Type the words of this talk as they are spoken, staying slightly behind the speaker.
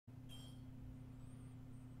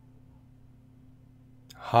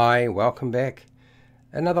Hi, welcome back.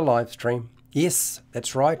 Another live stream. Yes,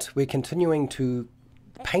 that's right. We're continuing to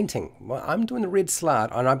painting. Well, I'm doing the Red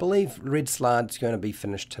Slaad, and I believe Red Slaad's going to be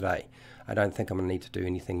finished today. I don't think I'm going to need to do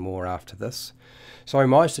anything more after this. So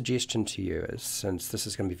my suggestion to you is, since this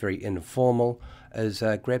is going to be very informal, is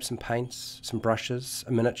grab some paints, some brushes,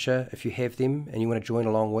 a miniature if you have them, and you want to join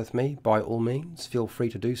along with me, by all means, feel free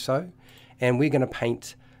to do so. And we're going to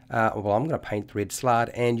paint well, I'm going to paint Red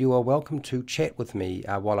Slaad, and you are welcome to chat with me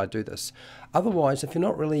while I do this. Otherwise, if you're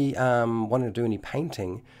not really wanting to do any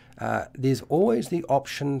painting, there's always the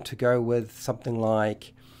option to go with something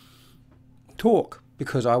like talk,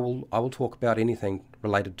 because I will talk about anything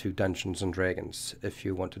related to Dungeons and Dragons if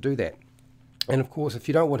you want to do that. And of course, if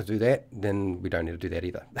you don't want to do that, then we don't need to do that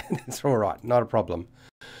either. That's all right, not a problem.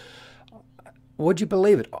 Would you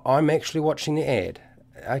believe it? I'm actually watching the ad.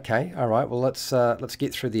 Okay, all right. Well, let's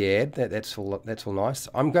get through the ad. That's all nice.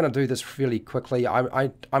 I'm going to do this really quickly.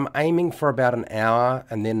 I'm aiming for about an hour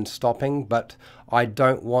and then stopping, but I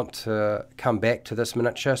don't want to come back to this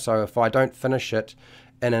miniature. So if I don't finish it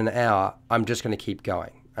in an hour, I'm just going to keep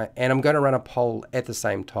going. And I'm going to run a poll at the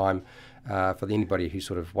same time for anybody who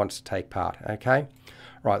sort of wants to take part. Okay.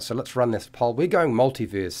 Right, so let's run this poll. We're going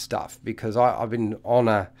multiverse stuff because I've been on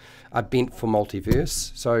a bent for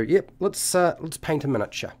multiverse. So yep, let's paint a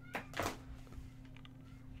miniature.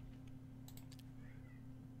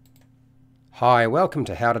 Hi, welcome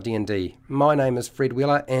to How to D&D. My name is Fred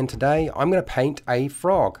Wheeler, and today I'm going to paint a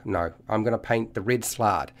frog. No, I'm going to paint the Red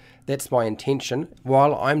Slaad. That's my intention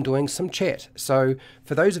while I'm doing some chat. So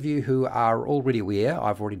for those of you who are already aware,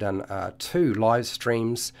 I've already done 2 live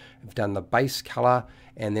streams. We've done the base color,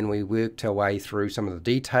 and then we worked our way through some of the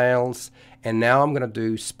details. And now I'm going to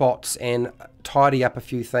do spots and tidy up a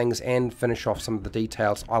few things and finish off some of the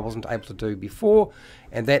details I wasn't able to do before.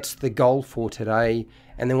 And that's the goal for today.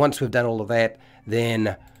 And then once we've done all of that,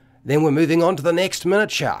 then we're moving on to the next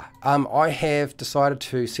miniature. I have decided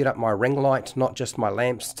to set up my ring light, not just my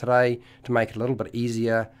lamps today, to make it a little bit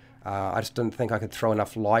easier. I just didn't think I could throw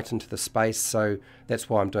enough light into the space, so that's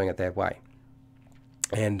why I'm doing it that way.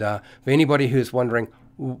 And for anybody who's wondering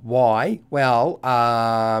why, well,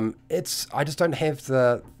 I just don't have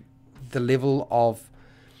the level of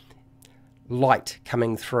light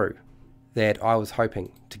coming through that I was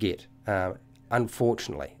hoping to get,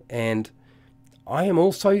 unfortunately. And I am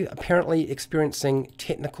also apparently experiencing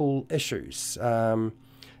technical issues,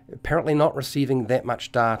 apparently not receiving that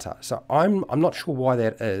much data. So I'm not sure why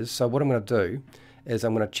that is. So what I'm going to do is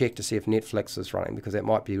I'm going to check to see if Netflix is running, because that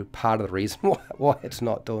might be part of the reason why it's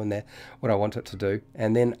not doing that, what I want it to do.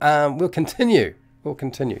 And then we'll continue. We'll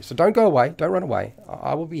continue. So don't go away. Don't run away.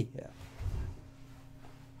 I will be here.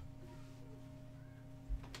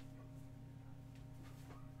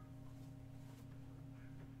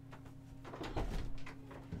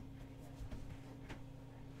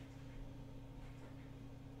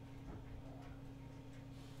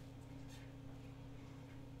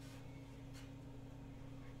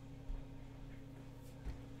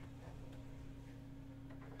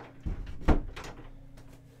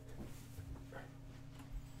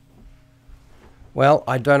 Well,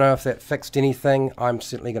 I don't know if that fixed anything. I'm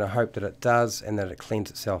certainly going to hope that it does and that it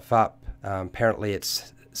cleans itself up. Apparently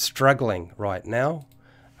it's struggling right now.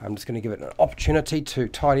 I'm just going to give it an opportunity to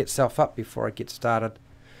tidy itself up before I get started.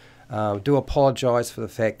 Do apologise for the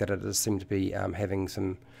fact that it does seem to be having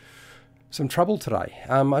some trouble today.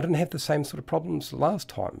 I didn't have the same sort of problems last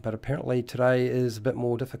time, but apparently today is a bit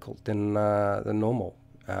more difficult than normal,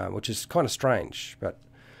 which is kind of strange, but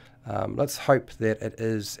let's hope that it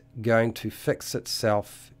is going to fix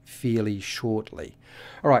itself fairly shortly.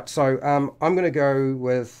 All right, so I'm going to go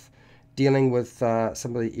with dealing with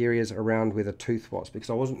some of the areas around where the tooth was,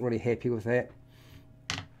 because I wasn't really happy with that.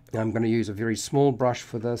 I'm going to use a very small brush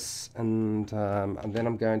for this, and then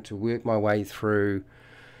I'm going to work my way through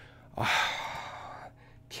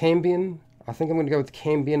Cambion. I think I'm going to go with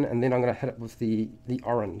Cambion, and then I'm going to hit it with the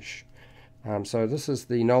orange. So this is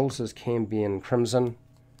the Nolzur's Cambion Crimson.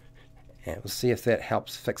 And we'll see if that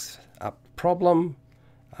helps fix up the problem.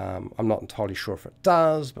 I'm not entirely sure if it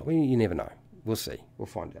does, but you never know. We'll see. We'll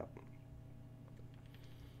find out.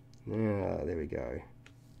 There we go.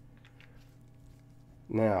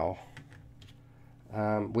 Now,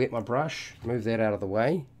 wet my brush, move that out of the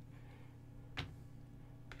way.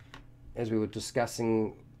 As we were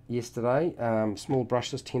discussing yesterday, small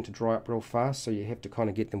brushes tend to dry up real fast, so you have to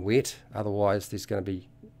kind of get them wet. Otherwise, there's going to be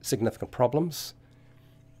significant problems.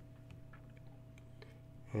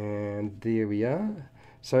 And there we are.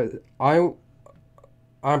 So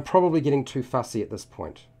I'm probably getting too fussy at this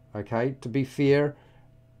point. Okay, to be fair,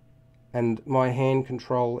 And my hand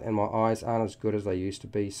control and my eyes aren't as good as they used to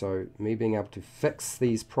be, so me being able to fix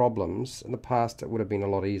these problems, in the past it would have been a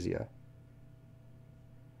lot easier.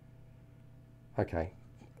 Okay,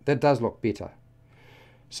 that does look better.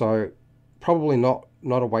 So probably not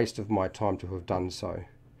a waste of my time to have done so.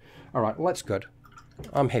 Alright, well that's good.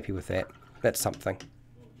 I'm happy with that. That's something.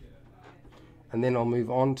 And then I'll move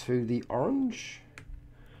on to the orange,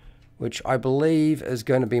 which I believe is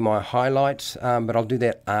going to be my highlight, but I'll do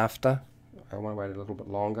that after. I want to wait a little bit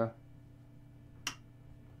longer.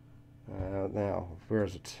 Now, where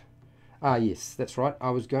is it? Ah, yes, that's right. I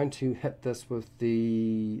was going to hit this with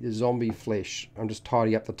the zombie flesh. I'm just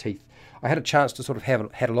tidying up the teeth. I had a chance to sort of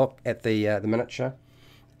had a look at the miniature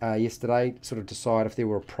yesterday, sort of decide if there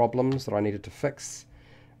were problems that I needed to fix.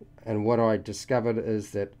 And what I discovered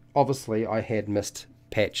is that obviously I had missed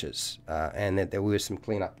patches and that there was some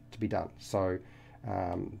cleanup to be done. So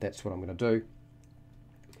that's what I'm going to do.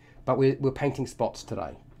 But we're painting spots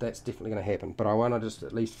today. That's definitely going to happen. But I want to just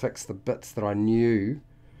at least fix the bits that I knew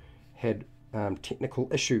had technical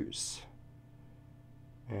issues.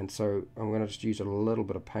 And so I'm going to just use a little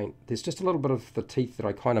bit of paint. There's just a little bit of the teeth that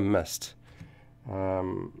I kind of missed.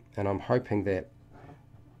 And I'm hoping that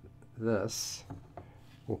this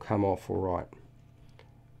will come off all right.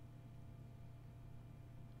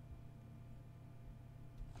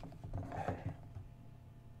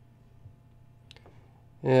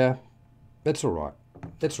 Yeah, that's all right.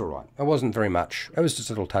 That's all right. It wasn't very much. It was just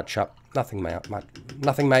a little touch-up. Nothing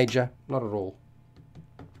major. Not at all.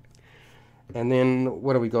 And then,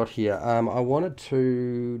 what do we got here? I wanted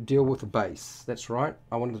to deal with the base. That's right.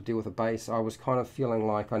 I wanted to deal with the base. I was kind of feeling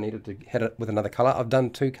like I needed to hit it with another colour. I've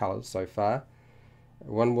done 2 colours so far.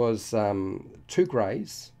 One was 2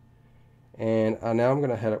 greys. And now I'm going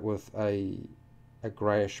to hit it with a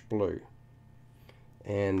greyish blue.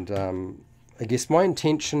 And I guess my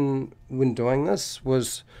intention when doing this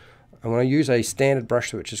was I want to use a standard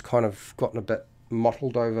brush which has kind of gotten a bit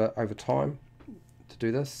mottled over time to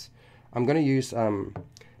do this. I'm going to use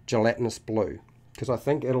Gelatinous blue because I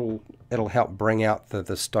think it'll help bring out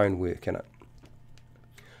the stonework in it.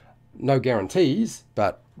 No guarantees,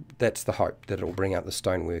 but that's the hope, that it'll bring out the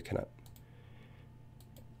stonework in it.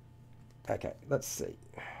 Okay, let's see.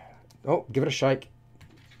 Oh, give it a shake.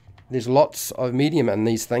 There's lots of medium in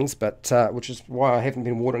these things, but which is why I haven't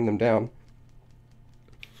been watering them down.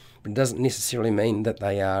 But it doesn't necessarily mean that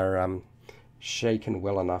they are shaken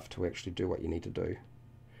well enough to actually do what you need to do.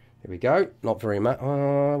 There we go. Not very much.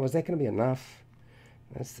 Was that going to be enough?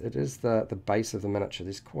 It is the base of the miniature.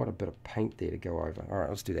 There's quite a bit of paint there to go over. All right,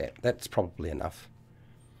 let's do that. That's probably enough.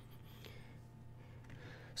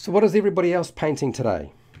 So what is everybody else painting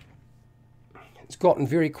today? It's gotten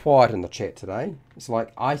very quiet in the chat today. It's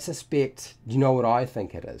like, I suspect, you know what I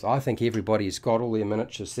think it is? I think everybody's got all their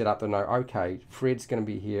miniatures set up and know, okay, Fred's going to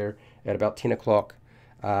be here at about 10 o'clock.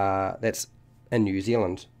 That's in New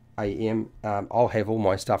Zealand, AM. I'll have all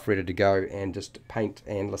my stuff ready to go and just paint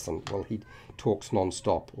and listen. Well, he talks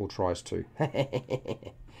non-stop, or tries to.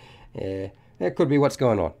 Yeah, that could be what's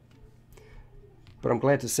going on. But I'm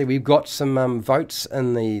glad to see we've got some votes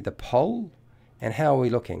in the poll. And how are we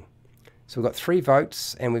looking? So we've got 3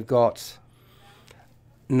 votes, and we've got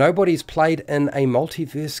nobody's played in a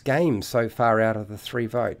multiverse game so far out of the 3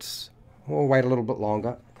 votes. We'll wait a little bit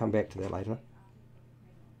longer. Come back to that later.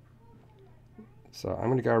 So I'm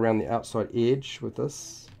going to go around the outside edge with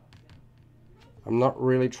this. I'm not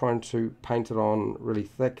really trying to paint it on really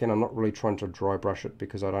thick, and I'm not really trying to dry brush it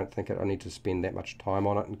because I don't think I need to spend that much time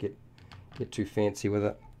on it and get too fancy with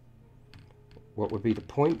it. What would be the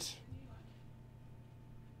point?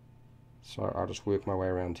 So I'll just work my way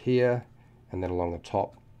around here and then along the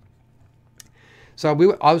top. So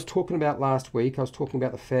I was talking about last week, I was talking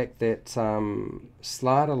about the fact that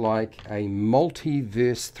Slaad are like a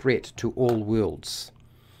multiverse threat to all worlds.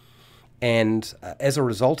 And as a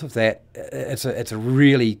result of that, it's a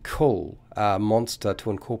really cool monster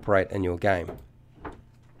to incorporate in your game.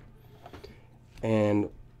 And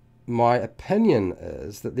my opinion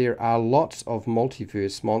is that there are lots of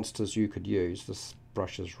multiverse monsters you could use. This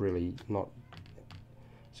brush is really not...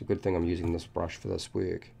 It's a good thing I'm using this brush for this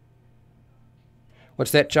work.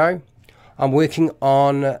 What's that, Joe? I'm working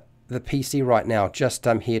on the PC right now, just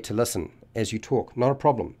here to listen as you talk. Not a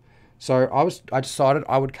problem. So I decided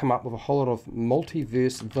I would come up with a whole lot of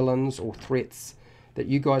multiverse villains or threats that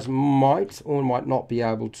you guys might or might not be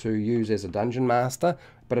able to use as a dungeon master,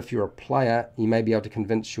 but if you're a player, you may be able to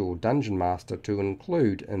convince your dungeon master to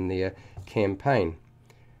include in their campaign.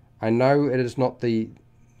 I know it is not the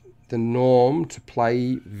norm to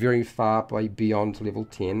play very far beyond level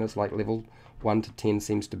 10. It's like level 1 to 10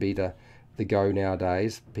 seems to be the the go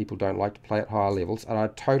nowadays. People don't like to play at higher levels, and I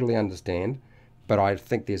totally understand, but I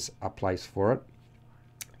think there's a place for it.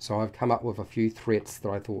 So I've come up with a few threats that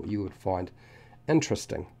I thought you would find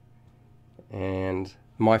interesting. And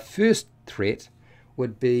my first threat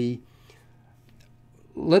would be,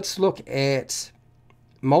 let's look at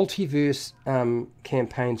multiverse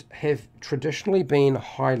campaigns have traditionally been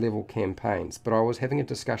high-level campaigns, but I was having a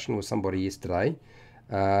discussion with somebody yesterday.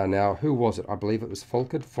 Now, who was it? I believe it was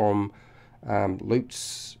Fulkid from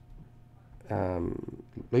Loots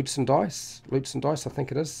and Dice, I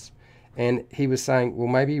think it is. And he was saying, well,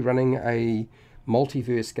 maybe running a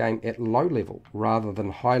multiverse game at low level rather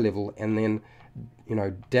than high level, and then, you know,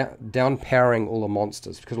 down powering all the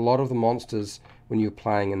monsters, because a lot of the monsters when you're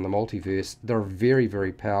playing in the multiverse, they're very,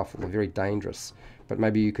 very powerful, they're very dangerous, but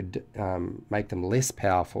maybe you could make them less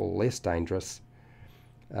powerful, less dangerous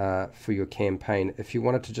for your campaign if you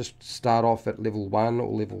wanted to just start off at level 1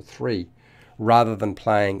 or level 3 rather than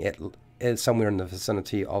playing at somewhere in the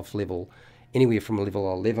vicinity of anywhere from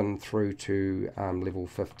level 11 through to level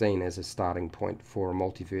 15 as a starting point for a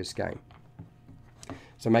multiverse game.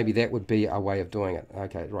 So maybe that would be a way of doing it.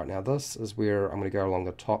 Okay, right, now this is where I'm going to go along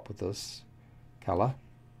the top with this colour.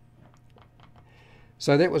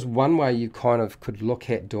 So that was one way you kind of could look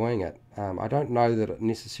at doing it. I don't know that it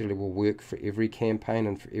necessarily will work for every campaign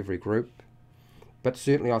and for every group, but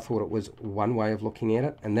certainly I thought it was one way of looking at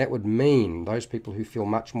it, and that would mean those people who feel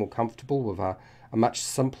much more comfortable with a much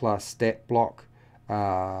simpler stat block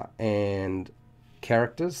and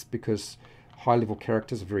characters, because high-level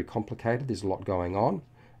characters are very complicated, there's a lot going on,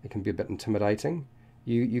 it can be a bit intimidating.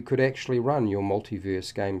 You could actually run your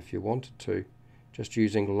multiverse game if you wanted to, just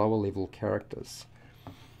using lower-level characters.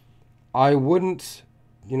 I wouldn't,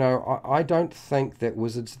 you know, I don't think that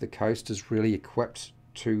Wizards of the Coast is really equipped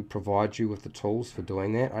to provide you with the tools for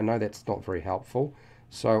doing that. I know that's not very helpful,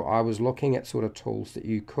 so I was looking at sort of tools that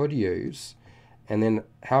you could use, and then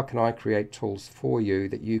how can I create tools for you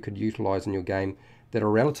that you could utilize in your game that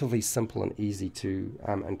are relatively simple and easy to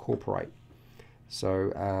incorporate.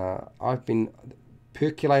 So I've been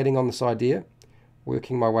percolating on this idea,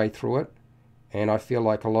 working my way through it, and I feel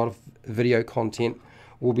like a lot of video content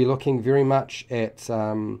will be looking very much at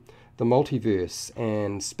the multiverse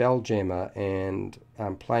and Spelljammer and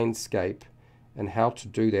Planescape, and how to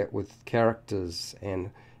do that with characters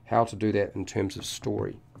and how to do that in terms of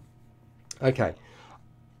story. Okay,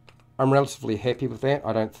 I'm relatively happy with that.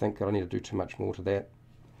 I don't think that I need to do too much more to that.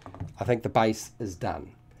 I think the base is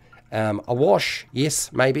done. A wash,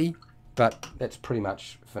 yes, maybe, but that's pretty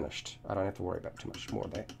much finished. I don't have to worry about too much more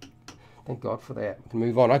of that. Thank God for that. We can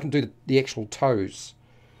move on. I can do the actual toes.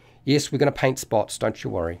 Yes, we're going to paint spots, don't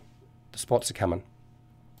you worry. The spots are coming.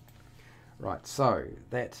 Right, so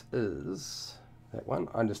that is that one.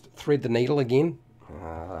 I just thread the needle again.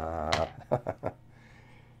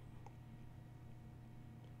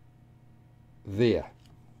 There,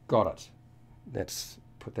 got it. Let's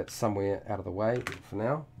put that somewhere out of the way for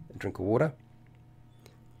now. A drink of water.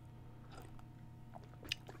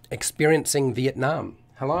 Experiencing Vietnam.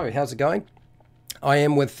 Hello, how's it going? I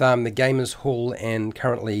am with the Gamers Hall and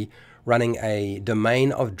currently running a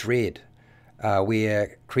Domain of Dread,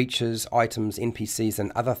 where creatures, items, NPCs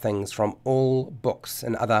and other things from all books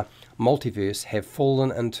and other multiverse have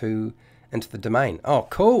fallen into the domain. Oh,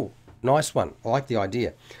 cool. Nice one. I like the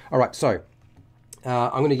idea. All right, so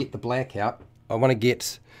I'm going to get the black out. I want to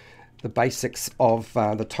get the basics of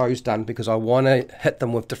the toes done because I want to hit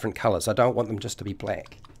them with different colors. I don't want them just to be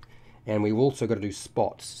black. And we've also got to do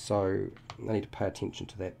spots, so I need to pay attention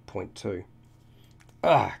to that point too.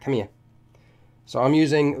 Come here. So I'm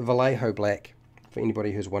using Vallejo black, for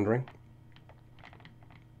anybody who's wondering.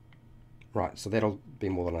 Right, so that'll be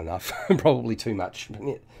more than enough. Probably too much.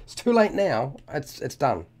 It's too late now. It's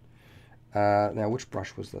done. Now, which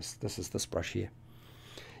brush was this? This is this brush here.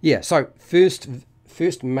 Yeah, so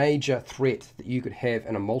first major threat that you could have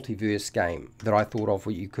in a multiverse game that I thought of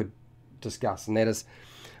what you could discuss, and that is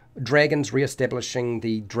dragons re-establishing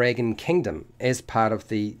the Dragon Kingdom as part of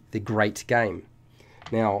the Great Game.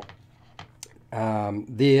 Now,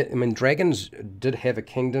 dragons did have a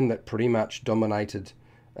kingdom that pretty much dominated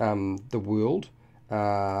the world,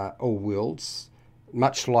 or worlds,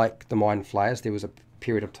 much like the Mind Flayers. There was a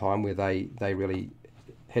period of time where they really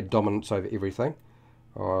had dominance over everything.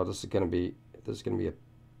 Oh, this is going to be a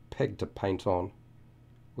pig to paint on.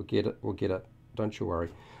 We'll get it. Don't you worry.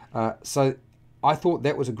 So I thought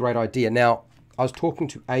that was a great idea. Now, I was talking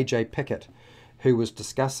to AJ Pickett, who was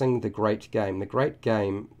discussing the Great Game. The Great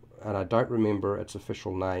Game, and I don't remember its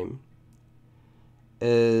official name,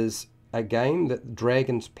 is a game that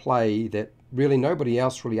dragons play that really nobody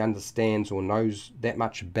else really understands or knows that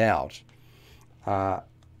much about. that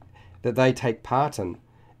they take part in,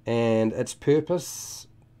 and its purpose.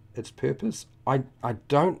 I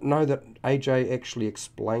don't know that AJ actually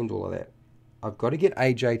explained all of that. I've got to get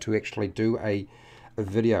AJ to actually do a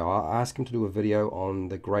video. I'll ask him to do a video on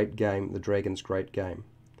the great game, the Dragon's Great Game,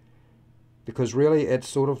 because really it's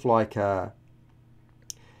sort of like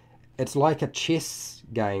it's like a chess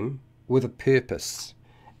game with a purpose,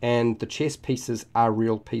 and the chess pieces are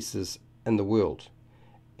real pieces in the world,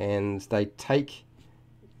 and they take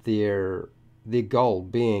their goal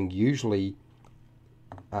being usually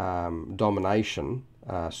domination,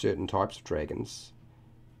 certain types of dragons,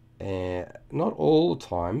 not all the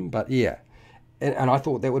time, but yeah. And I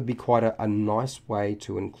thought that would be quite a nice way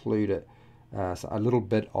to include a little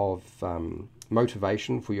bit of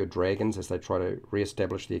motivation for your dragons as they try to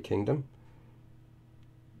re-establish their kingdom.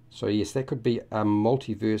 So yes, that could be a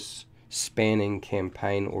multiverse spanning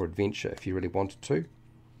campaign or adventure if you really wanted to.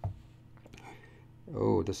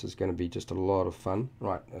 Oh, this is going to be just a lot of fun.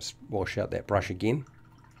 Right, let's wash out that brush again.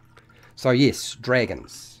 So yes,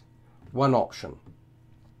 dragons, one option.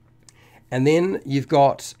 And then you've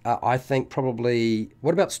got, I think probably,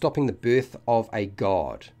 what about stopping the birth of a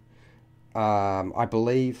god? I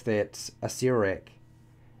believe that Acererak,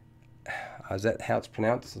 is that how it's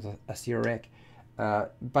pronounced? Acererak,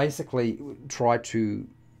 basically tried to,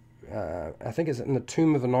 I think it's in the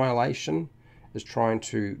Tomb of Annihilation, is trying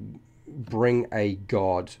to bring a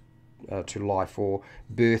god to life or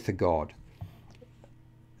birth a god.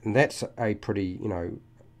 And that's a pretty,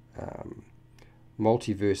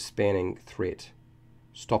 multiverse spanning threat,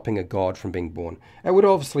 stopping a god from being born. It would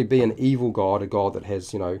obviously be an evil god, a god that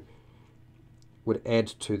has, would add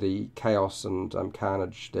to the chaos and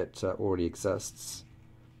carnage that already exists.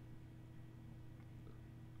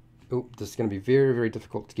 Oh, this is going to be very, very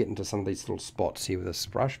difficult to get into some of these little spots here with this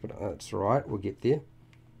brush, but that's all right, we'll get there.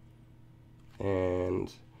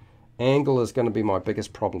 And angle is going to be my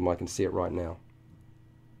biggest problem. I can see it right now.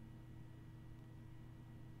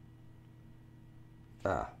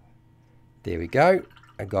 There we go.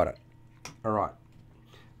 I got it. All right.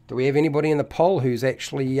 Do we have anybody in the poll who's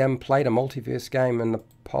actually played a multiverse game in the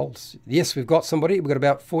polls? Yes, we've got somebody. We've got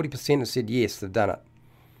about 40% have said yes, they've done it.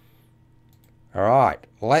 All right.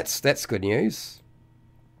 Well, that's good news.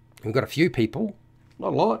 We've got a few people.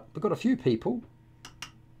 Not a lot. We've got a few people.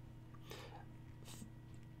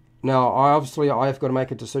 Now, I've got to make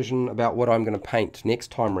a decision about what I'm going to paint next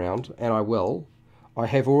time round, and I will. I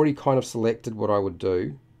have already kind of selected what I would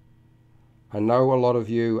do. I know a lot of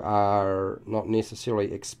you are not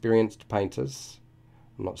necessarily experienced painters.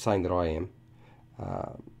 I'm not saying that I am,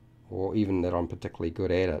 or even that I'm particularly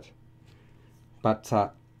good at it. But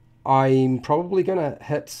I'm probably going to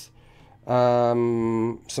hit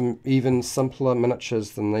some even simpler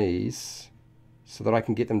miniatures than these, so that I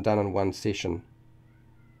can get them done in one session,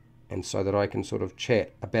 and so that I can sort of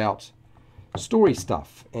chat about story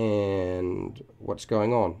stuff and what's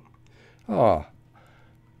going on. Oh,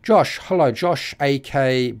 Josh, hello Josh,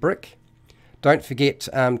 AK Brick. Don't forget,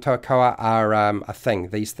 Toakoa are a thing.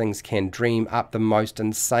 These things can dream up the most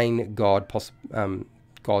insane gods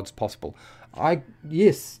possible.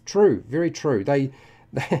 Yes, true, very true. They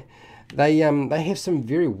have some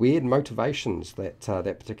very weird motivations. That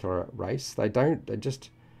particular race.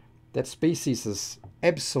 That species is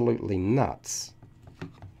absolutely nuts.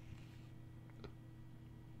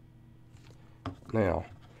 Now,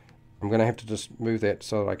 I'm going to have to just move that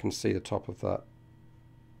so that I can see the top of the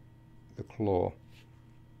claw.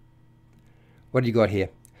 What do you got here?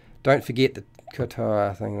 Don't forget the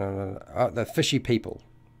Kotoa thing. Oh, the fishy people.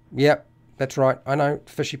 Yep, that's right. I know,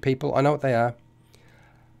 fishy people. I know what they are.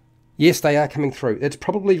 Yes, they are coming through. It's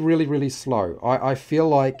probably really, really slow. I feel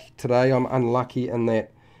like today I'm unlucky in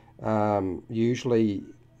that usually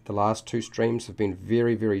the last two streams have been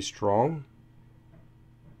very, very strong.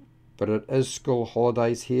 But it is school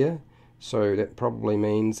holidays here, so that probably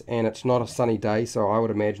means, and it's not a sunny day, so I would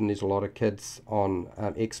imagine there's a lot of kids on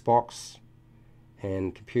Xbox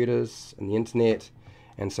and computers and the internet,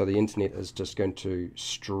 and so the internet is just going to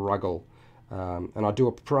struggle. And I do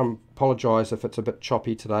apologise if it's a bit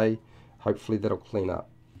choppy today. Hopefully that'll clean up.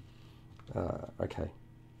 Okay.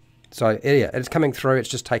 So yeah, it's coming through. It's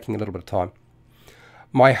just taking a little bit of time.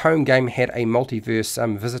 My home game had a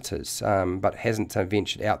multiverse visitors, but hasn't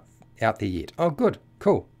ventured out there yet. Oh, good.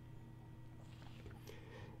 Cool.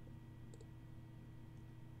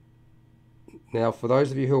 Now, for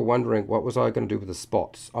those of you who are wondering, what was I going to do with the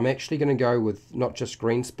spots? I'm actually going to go with not just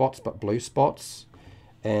green spots, but blue spots.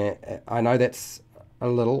 I know that's a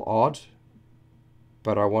little odd,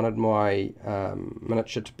 but I wanted my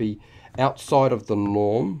miniature to be outside of the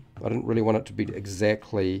norm. I didn't really want it to be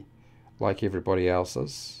exactly like everybody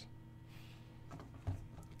else's.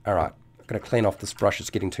 Alright, I've got to clean off this brush, it's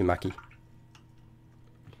getting too mucky.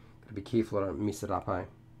 Got to be careful I don't mess it up, eh?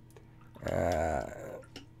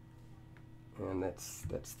 And that's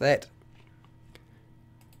that.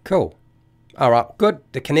 Cool. Alright, good.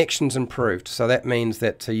 The connection's improved, so that means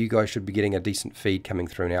that you guys should be getting a decent feed coming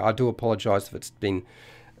through now. I do apologise if it's been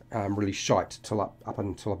really shite till up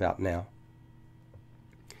until about now.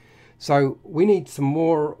 So we need some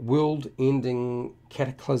more world-ending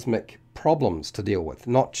cataclysmic problems to deal with,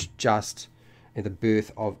 not just the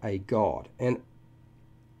birth of a god. And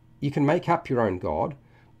you can make up your own god,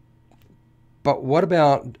 but what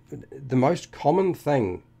about the most common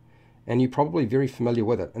thing, and you're probably very familiar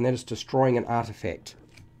with it, and that is destroying an artifact.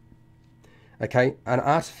 Okay, an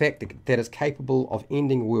artifact that is capable of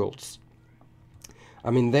ending worlds. I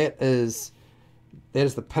mean, that is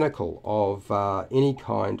the pinnacle of any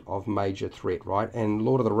kind of major threat, right? And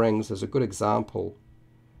Lord of the Rings is a good example.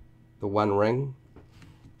 The One Ring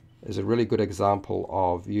is a really good example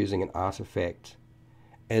of using an artifact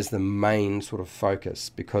as the main sort of focus,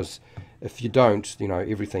 because if you don't, you know,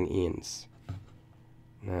 everything ends.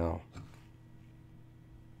 Now,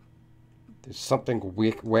 there's something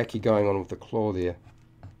wacky going on with the claw there.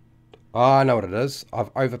 Oh, I know what it is. I've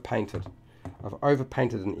overpainted. I've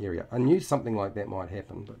overpainted an area. I knew something like that might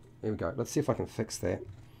happen, but there we go. Let's see if I can fix that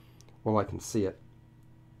while I can see it.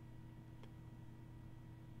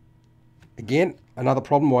 Again, another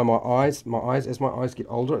problem why as my eyes get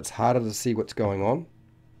older, it's harder to see what's going on.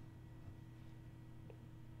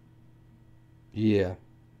 Yeah,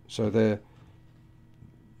 so the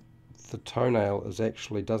toenail is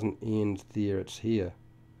actually doesn't end there, it's here.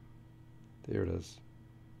 There it is.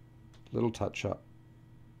 Little touch up.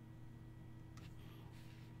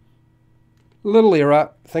 Little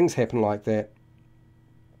error, things happen like that.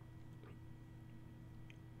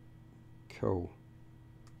 Cool.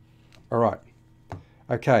 Alright.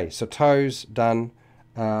 Okay, so toes done.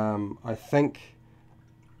 I think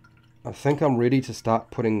I'm ready to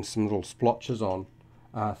start putting some little splotches on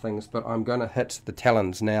things, but I'm going to hit the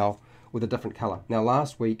talons now with a different colour. Now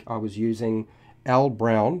last week I was using Owl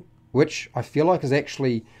Brown, which I feel like is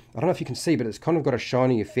actually, I don't know if you can see, but it's kind of got a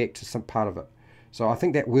shiny effect to some part of it. So I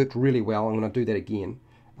think that worked really well. I'm going to do that again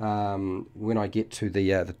when I get to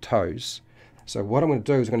the toes. So what I'm going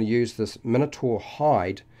to do is I'm going to use this Minotaur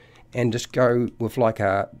hide and just go with like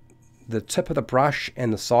the tip of the brush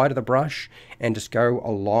and the side of the brush and just go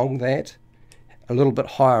along that a little bit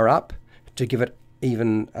higher up to give it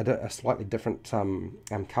even a slightly different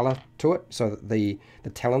colour to it, so that the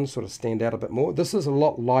talons sort of stand out a bit more. This is a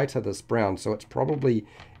lot lighter, this brown, so it's probably,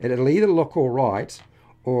 it'll either look all right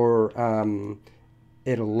or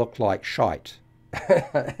it'll look like shite.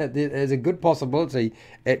 There's a good possibility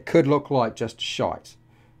it could look like just shite.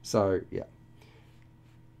 So yeah,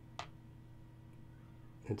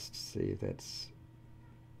 let's see if there's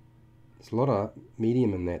a lot of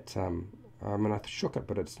medium in that. I mean, I shook it,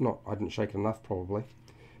 but it's not, I didn't shake it enough probably.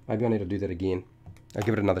 Maybe I need to do that again. I'll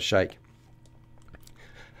give it another shake.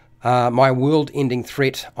 My world-ending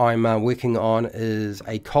threat I'm working on is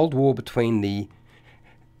a cold war between the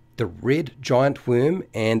red giant worm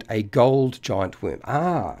and a gold giant worm.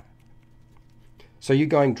 Ah, so you're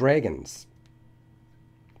going dragons.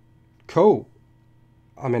 Cool.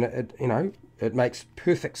 I mean, it makes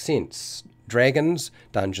perfect sense. Dragons,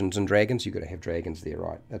 Dungeons and Dragons, you've got to have dragons there,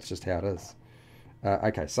 right? That's just how it is.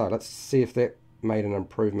 Okay, so let's see if that made an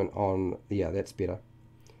improvement on, yeah, that's better.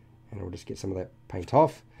 And we'll just get some of that paint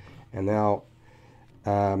off. And now,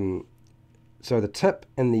 so the tip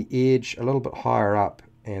and the edge a little bit higher up,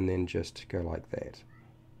 and then just go like that.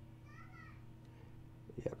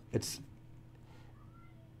 Yeah, it's,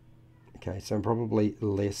 okay, so probably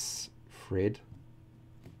less Fred.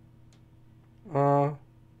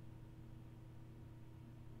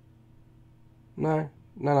 No,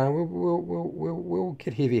 we'll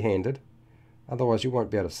get heavy-handed. Otherwise, you won't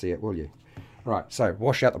be able to see it, will you? Right, so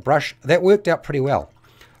wash out the brush. That worked out pretty well.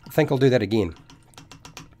 I think I'll do that again.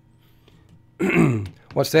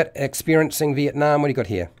 What's that? Experiencing Vietnam. What do you got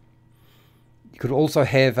here? You could also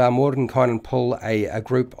have Mordenkainen pull a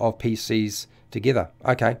group of PCs together.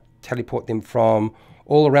 Okay, teleport them from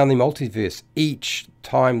all around the multiverse. Each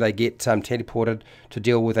time they get teleported to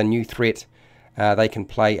deal with a new threat, they can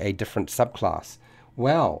play a different subclass.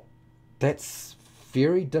 Wow, that's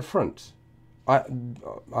very different. I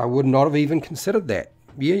would not have even considered that.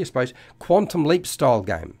 Yeah, you suppose. Quantum Leap style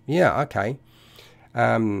game. Yeah, okay.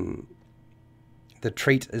 The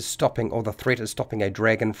threat is stopping a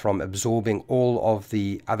dragon from absorbing all of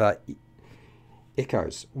the other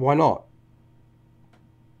echoes. Why not?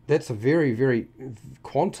 that's a very, very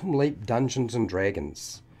Quantum Leap Dungeons and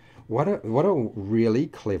Dragons. What a really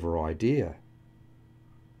clever idea.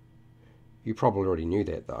 You probably already knew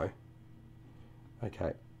that though. Okay,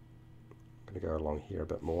 I'm going to go along here a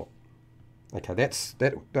bit more. Okay,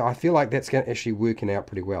 that. I feel like that's actually working out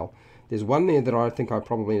pretty well. There's one there that I think I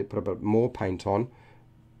probably need to put a bit more paint on,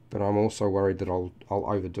 but I'm also worried that I'll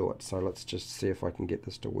overdo it. So let's just see if I can get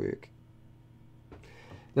this to work.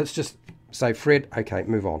 Let's just say, Fred, okay,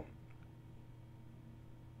 move on.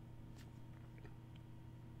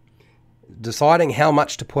 Deciding how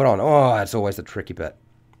much to put on. Oh, it's always the tricky bit.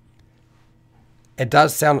 It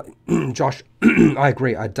does sound, Josh, I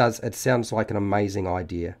agree, it does. It sounds like an amazing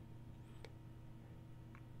idea.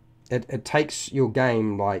 It takes your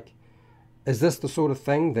game like, is this the sort of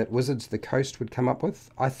thing that Wizards of the Coast would come up with?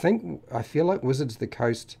 I feel like Wizards of the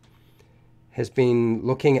Coast has been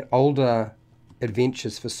looking at older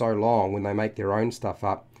adventures for so long when they make their own stuff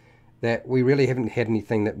up that we really haven't had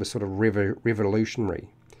anything that was sort of revolutionary.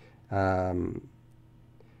 You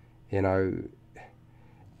know,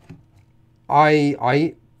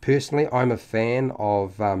 I personally, I'm a fan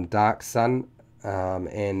of Dark Sun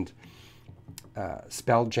and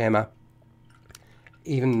Spelljammer.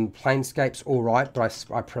 Even Planescape's all right, but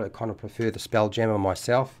I kind of prefer the Spelljammer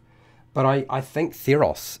myself. But I think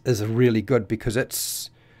Theros is really good because it's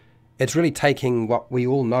really taking what we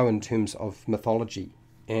all know in terms of mythology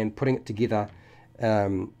and putting it together.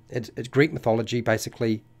 It's Greek mythology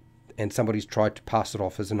basically, and somebody's tried to pass it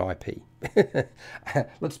off as an IP.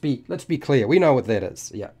 Let's be clear. We know what that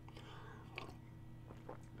is. Yeah.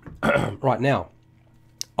 Right now,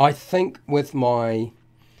 I think with my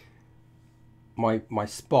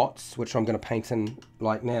spots, which I'm going to paint in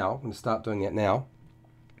like now, I'm going to start doing that now.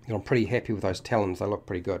 And I'm pretty happy with those talons. They look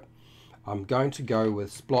pretty good. I'm going to go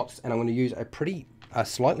with splots, and I'm going to use a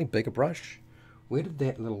slightly bigger brush. Where did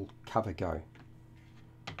that little cover go?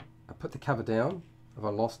 I put the cover down. Have I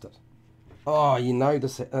lost it? Oh, you know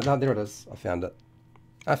this. No, there it is. I found it.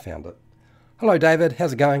 Hello, David.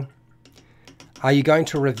 How's it going? Are you going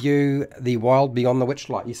to review The Wild Beyond the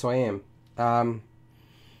Witchlight? Yes, I am.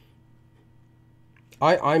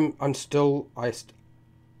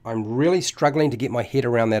 I'm really struggling to get my head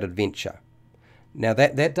around that adventure. Now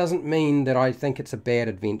that doesn't mean that I think it's a bad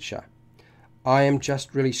adventure. I am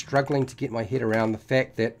just really struggling to get my head around the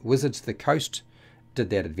fact that Wizards of the Coast did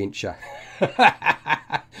that adventure. Is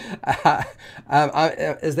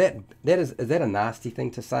that a nasty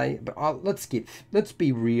thing to say? But let's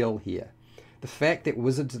be real here. The fact that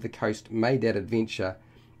Wizards of the Coast made that adventure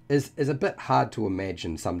is a bit hard to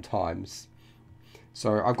imagine sometimes.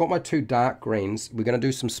 So I've got my two dark greens. We're going to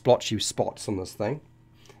do some splotchy spots on this thing.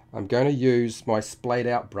 I'm going to use my splayed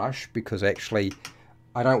out brush because actually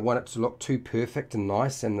I don't want it to look too perfect and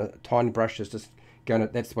nice, and the tiny brush is just going to,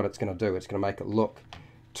 that's what it's going to do. It's going to make it look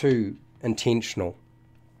too intentional.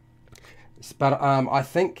 But I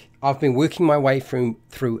think I've been working my way through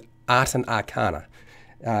Art and Arcana,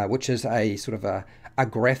 which is a sort of a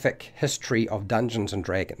graphic history of Dungeons and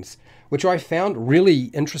Dragons, which I found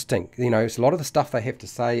really interesting. You know, a lot of the stuff they have to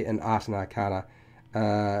say in Art and Arcana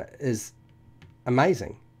is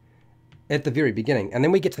amazing at the very beginning. And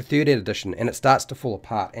then we get to 3rd edition and it starts to fall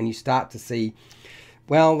apart, and you start to see,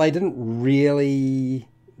 well, they didn't really,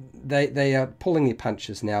 they are pulling their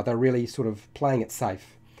punches now. They're really sort of playing it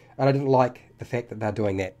safe. And I didn't like the fact that they're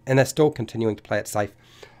doing that. And they're still continuing to play it safe.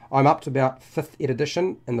 I'm up to about 5th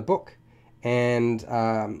edition in the book. And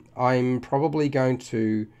I'm probably going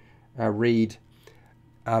to read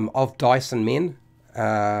Of Dice and Men,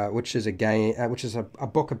 which is a game, which is a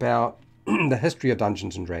book about the history of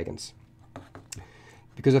Dungeons and Dragons.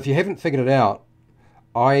 Because if you haven't figured it out,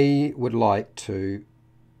 I would like to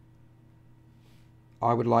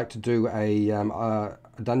do a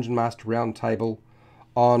Dungeon Master Roundtable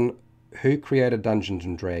on who created Dungeons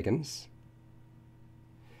and Dragons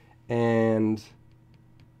and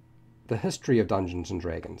the history of Dungeons and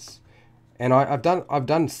Dragons. And I've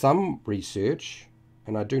done some research,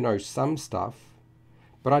 and I do know some stuff,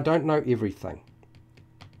 but I don't know everything,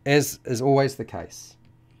 as is always the case.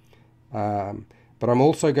 But I'm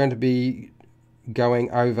also going to be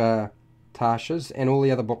going over Tasha's and all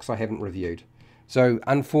the other books I haven't reviewed. So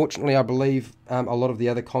unfortunately, I believe a lot of the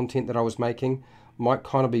other content that I was making might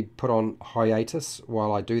kind of be put on hiatus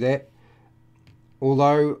while I do that.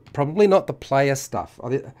 Although probably not the player stuff.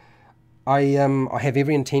 I have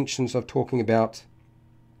every intentions of talking about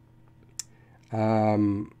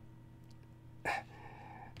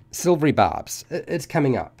Silvery Barbs. It's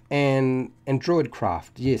coming up, and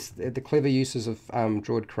Druidcraft. Yes, the clever uses of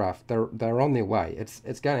Druidcraft. They're on their way.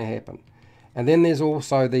 It's going to happen, And then there's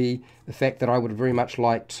also the fact that I would very much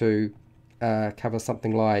like to cover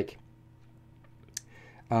something like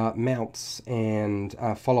mounts and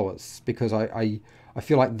followers, because I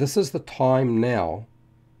feel like this is the time now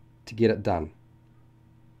to get it done.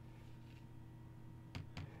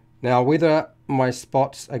 Now, whether my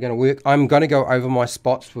spots are going to work, I'm going to go over my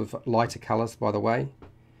spots with lighter colors, by the way.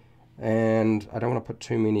 And I don't want to put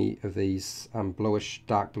too many of these bluish,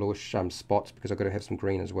 dark bluish spots, because I've got to have some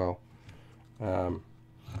green as well.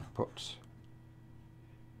 Put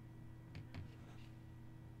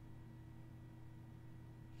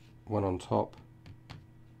one on top.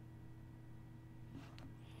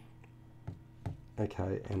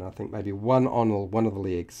 Okay, and I think maybe one on one of the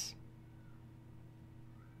legs.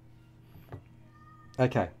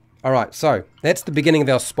 Okay, all right, so that's the beginning of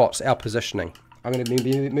our spots, our positioning. I'm going to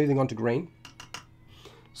be moving on to green.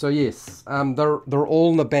 So yes, they're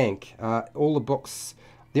all in the bank, all the books.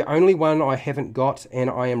 The only one I haven't got and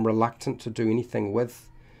I am reluctant to do anything with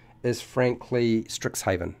is frankly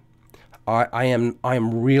Strixhaven. I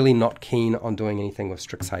am really not keen on doing anything with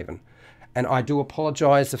Strixhaven. And I do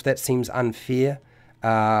apologize if that seems unfair.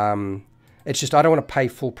 It's just I don't want to pay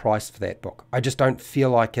full price for that book. I just don't feel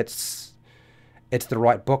like it's the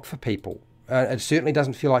right book for people. It certainly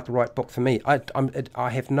doesn't feel like the right book for me. I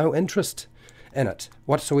have no interest in it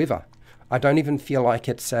whatsoever. I don't even feel like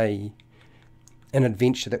it's an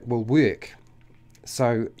adventure that will work.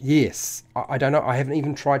 So yes, I don't know. I haven't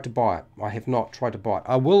even tried to buy it. I have not tried to buy it.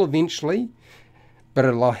 I will eventually, but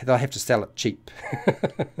they'll have to sell it cheap.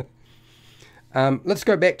 Let's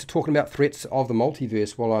go back to talking about threats of the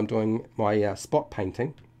multiverse while I'm doing my spot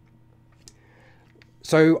painting.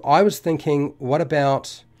 So I was thinking, what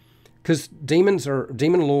about, because demons are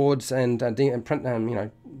demon lords and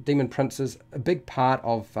demon princes, a big part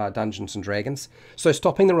of Dungeons and Dragons. So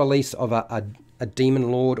stopping the release of a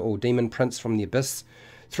demon lord or demon prince from the abyss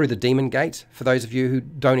through the demon gate. For those of you who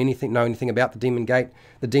don't know anything about the demon gate,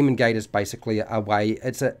 the demon gate is basically a way.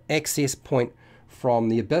 It's an access point from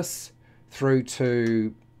the abyss through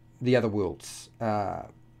to the other worlds,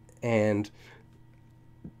 and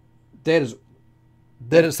that is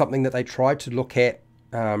something that they tried to look at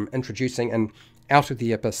introducing in Out of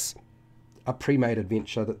the Abyss, a pre-made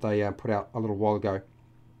adventure that they put out a little while ago,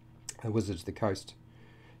 Wizards of the Coast.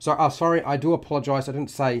 So, sorry, I do apologise. I didn't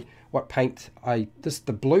say what paint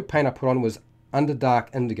the blue paint I put on was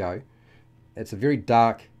Underdark Indigo. It's a very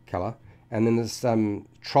dark colour, and then this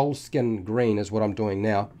troll skin green is what I'm doing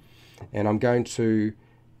now, and I'm going to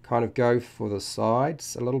kind of go for the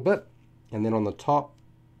sides a little bit, and then on the top.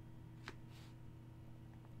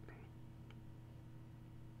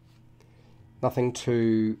 Nothing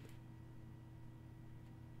too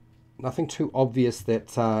obvious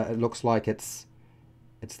that it looks like it's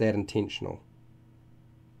that intentional.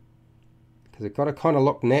 Because it's got to kind of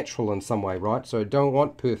look natural in some way, right? So I don't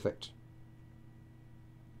want perfect.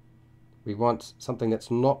 We want something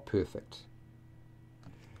that's not perfect.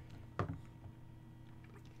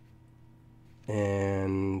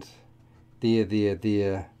 And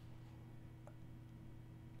there.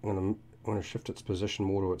 I'm going to shift its position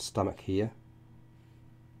more to its stomach here.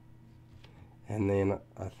 And then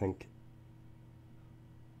I think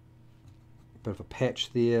a bit of a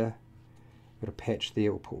patch there, got a patch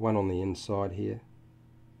there, we'll put one on the inside here.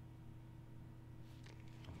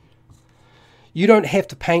 You don't have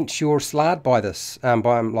to paint your Slaad by this,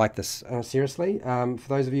 like this, seriously. For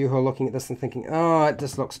those of you who are looking at this and thinking, oh, it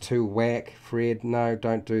just looks too whack, Fred, no,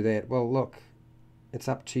 don't do that. Well, look, it's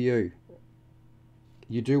up to you.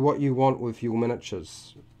 You do what you want with your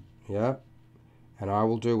miniatures, yeah? And I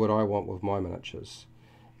will do what I want with my miniatures.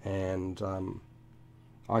 And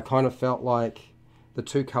I kind of felt like the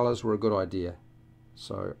two colours were a good idea.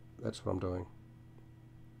 So that's what I'm doing.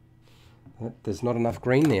 There's not enough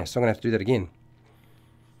green there, so I'm going to have to do that again.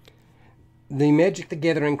 The Magic the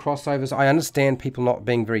Gathering crossovers, I understand people not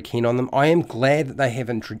being very keen on them. I am glad that they have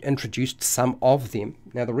introduced some of them.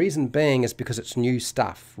 Now the reason being is because it's new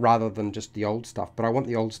stuff rather than just the old stuff. But I want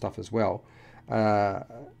the old stuff as well.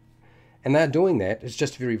 And they're doing that. It's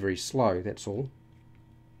just very, very slow, that's all.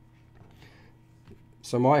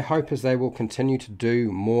 So my hope is they will continue to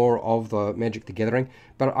do more of the Magic the Gathering.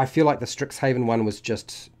 But I feel like the Strixhaven one was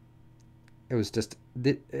just...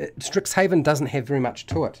 Strixhaven doesn't have very much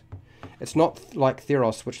to it. It's not like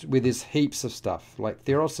Theros, where there's heaps of stuff. Like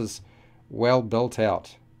Theros is well built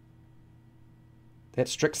out. That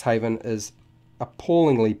Strixhaven is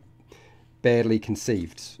appallingly badly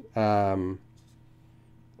conceived. Okay,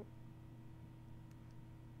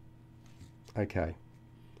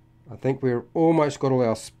 I think we're almost got all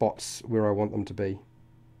our spots where I want them to be.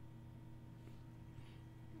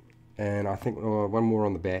 And I think one more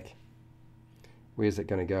on the back. Where's it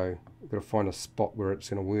going to go? We've got to find a spot where it's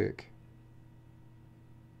going to work.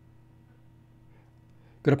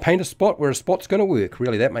 Got to paint a spot where a spot's going to work.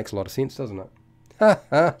 Really, that makes a lot of sense, doesn't it?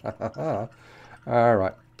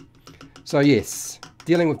 Alright. So yes,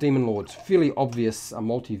 dealing with Demon Lords. Fairly obvious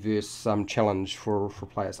multiverse challenge for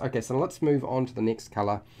players. Okay, so let's move on to the next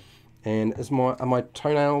colour. And is my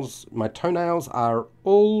toenails are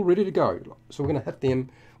all ready to go. So we're going to hit them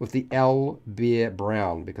with the Owlbear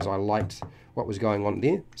brown because I liked what was going on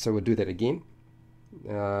there. So we'll do that again.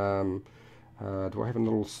 Do I have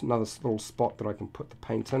another little spot that I can put the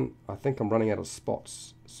paint in? I think I'm running out of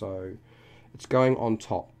spots. So it's going on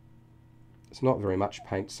top. It's not very much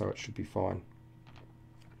paint, so it should be fine.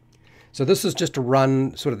 So this is just to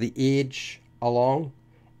run sort of the edge along,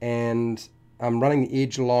 and I'm running the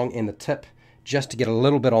edge along and the tip just to get a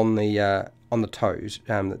little bit on the toes,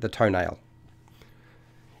 the toenail.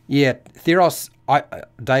 Yeah, Theros,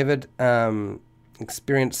 David,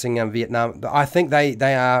 experiencing Vietnam. I think they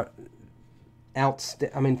are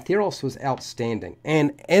outstanding. I mean, Theros was outstanding,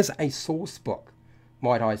 and as a source book,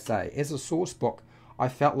 might I say, as a source book, I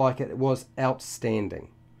felt like it was outstanding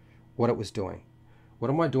what it was doing. What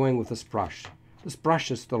am I doing with this brush? This brush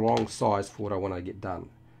is the wrong size for what I want to get done.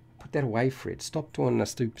 Put that away, Fred. Stop doing the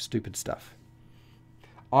stupid stuff.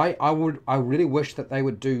 I really wish that they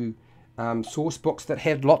would do source books that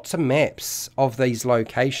had lots of maps of these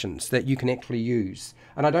locations that you can actually use.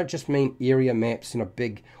 And I don't just mean area maps,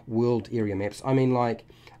 big world area maps. I mean like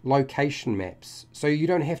location maps. So you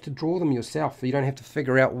don't have to draw them yourself. You don't have to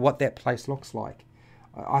figure out what that place looks like.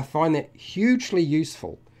 I find that hugely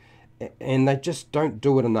useful, and they just don't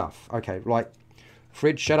do it enough. Okay, like,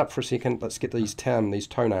 Fred, shut up for a second. Let's get these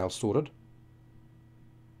toenails sorted.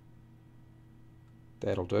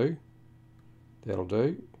 That'll do. That'll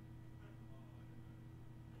do.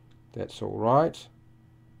 That's all right.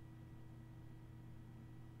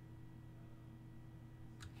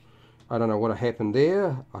 I don't know what happened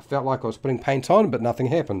there. I felt like I was putting paint on, but nothing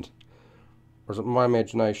happened. Or is it my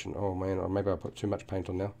imagination? Oh man, or maybe I put too much paint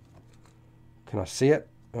on now. Can I see it?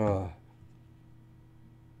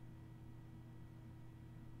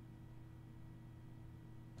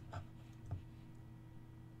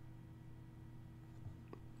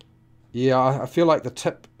 Yeah, I feel like the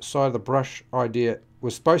tip side of the brush idea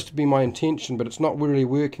was supposed to be my intention, but it's not really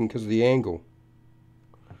working because of the angle.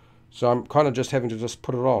 So I'm kind of just having to just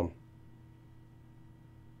put it on.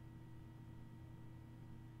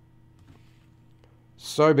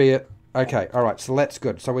 So be it. Okay, alright, so that's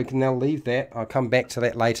good. So we can now leave that. I'll come back to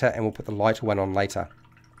that later, and we'll put the lighter one on later.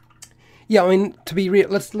 Yeah, I mean, to be real,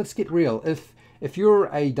 let's get real. If you're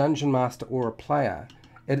a dungeon master or a player,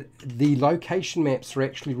 the location maps are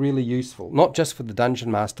actually really useful. Not just for the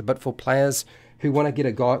dungeon master, but for players who want to get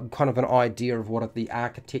a kind of an idea of what the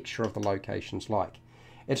architecture of the location's like.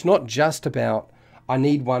 It's not just about, I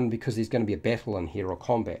need one because there's going to be a battle in here or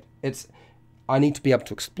combat. It's, I need to be able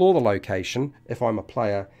to explore the location if I'm a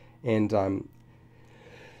player, and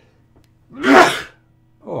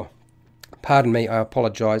oh, pardon me, I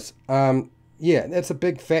apologize. Yeah, that's a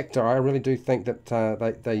big factor. I really do think that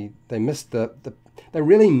they missed they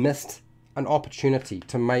really missed an opportunity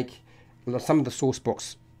to make some of the source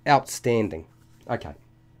books outstanding. Okay.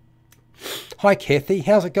 Hi Kathy,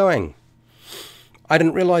 how's it going? I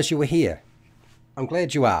didn't realize you were here. I'm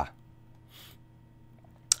glad you are.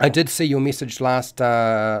 I did see your message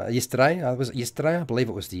yesterday. Was it yesterday? I believe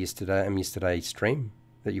it was the yesterday stream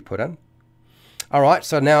that you put in. All right,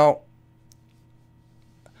 so now,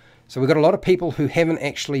 we've got a lot of people who haven't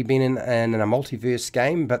actually been in a multiverse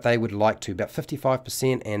game, but they would like to. About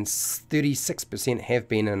 55% and 36% have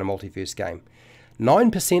been in a multiverse game.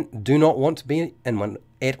 9% do not want to be in one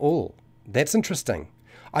at all. That's interesting.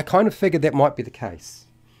 I kind of figured that might be the case.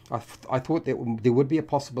 I thought that there would be a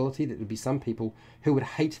possibility that there would be some people who would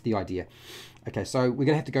hate the idea. Okay, so we're going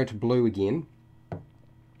to have to go to blue again.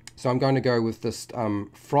 So I'm going to go with this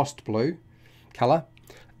frost blue color.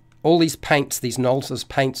 All these paints, these Nolzur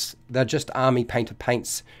paints, they're just army painted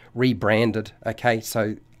paints rebranded. Okay,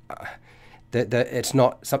 so it's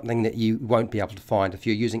not something that you won't be able to find. If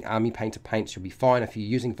you're using army painted paints, you'll be fine. If you're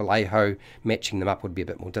using Vallejo, matching them up would be a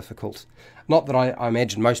bit more difficult. Not that I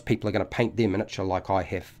imagine most people are going to paint their miniature like I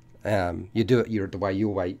have. You do it your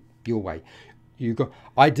way. You go,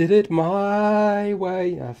 I did it my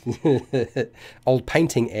way. Old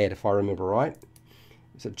painting ad, if I remember right.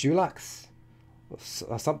 Is it Dulux?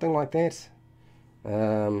 Or something like that.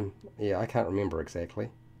 Yeah, I can't remember exactly.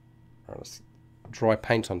 All right, let's dry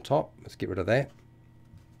paint on top. Let's get rid of that.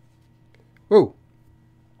 Woo!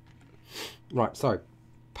 Right, so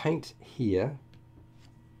paint here.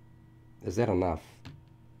 Is that enough?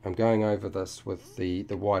 I'm going over this with the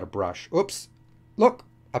wider brush. Oops! Look!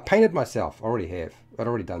 I painted myself. I already have. I'd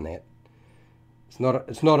already done that. It's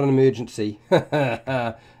not an emergency.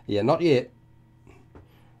 Yeah, not yet.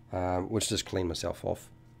 Let's just clean myself off.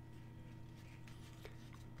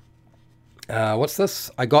 What's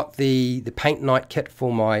this? I got the paint night kit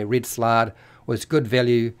for my Red Slaad. It was good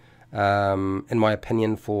value, in my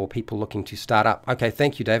opinion, for people looking to start up. Okay,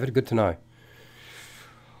 thank you, David. Good to know.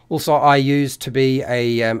 Also, I used to be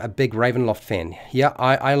a big Ravenloft fan. Yeah,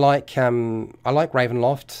 I like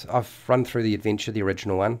Ravenloft. I've run through the adventure, the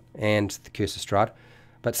original one, and the Curse of Strahd.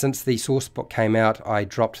 But since the source book came out, I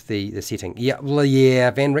dropped the setting. Yeah, well,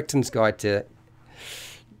 yeah, Van Richten's guide to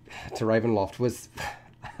Ravenloft was...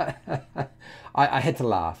 I had to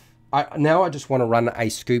laugh. Now I just want to run a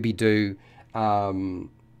Scooby-Doo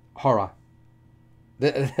horror.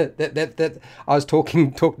 I was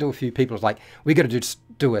talking to a few people. I was like, we got to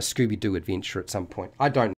do a Scooby-Doo adventure at some point. I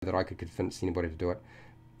don't know that I could convince anybody to do it.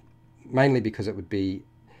 Mainly because it would be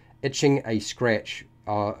itching a scratch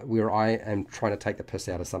where I am trying to take the piss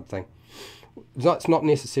out of something. It's not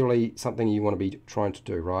necessarily something you want to be trying to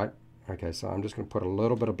do, right? Okay, so I'm just going to put a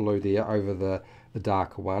little bit of blue there over the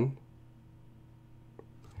darker one.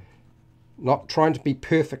 Not trying to be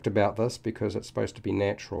perfect about this because it's supposed to be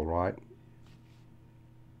natural, right?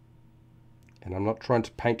 And I'm not trying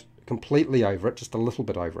to paint completely over it, just a little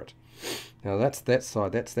bit over it. Now that's that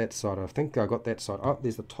side, that's that side. I think I got that side. Oh,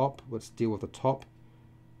 there's the top. Let's deal with the top.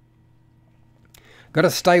 Got to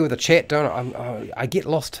stay with the chat, don't I? I get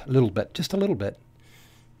lost a little bit, just a little bit.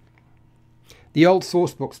 The old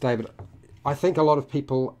source books, David, I think a lot of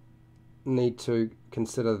people need to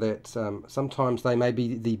consider that sometimes they may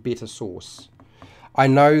be the better source. I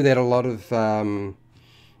know that a lot of the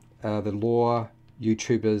lore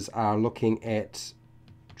YouTubers are looking at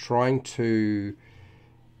trying to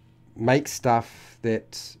make stuff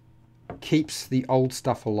that keeps the old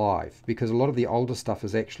stuff alive, because a lot of the older stuff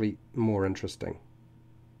is actually more interesting,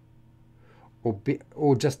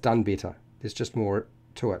 or just done better. There's just more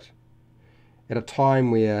to it at a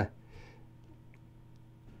time where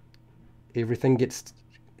everything gets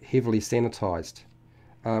heavily sanitized.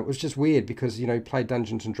 It was just weird because, you know, you play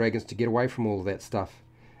Dungeons and Dragons to get away from all of that stuff,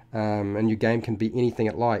 and your game can be anything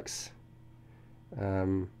it likes,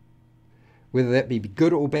 whether that be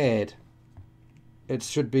good or bad. It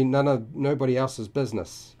should be nobody else's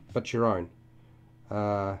business but your own.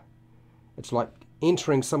 It's like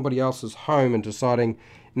entering somebody else's home and deciding,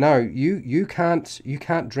 no, you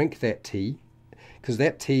can't drink that tea, because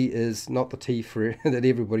that tea is not the tea for that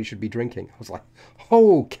everybody should be drinking. I was like,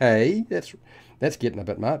 okay, that's getting a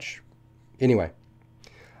bit much. Anyway,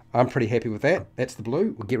 I'm pretty happy with that. That's the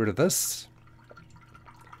blue. We'll get rid of this.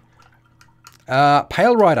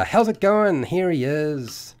 Pale Rider, how's it going? Here he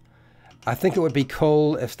is. I think it would be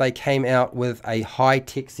cool if they came out with a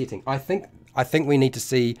high-tech setting. I think we need to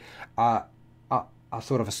see a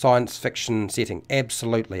sort of a science fiction setting.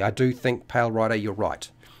 Absolutely. I do think, Pale Rider, you're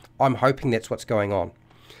right. I'm hoping that's what's going on.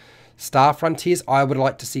 Star Frontiers, I would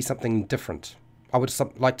like to see something different. I would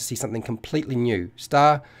like to see something completely new.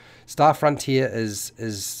 Star Frontier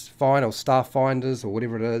is fine, or Starfinders, or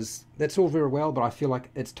whatever it is. That's all very well, but I feel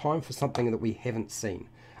like it's time for something that we haven't seen.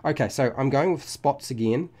 Okay, so I'm going with spots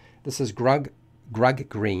again. This is Grug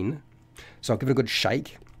Green. So I'll give it a good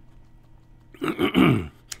shake.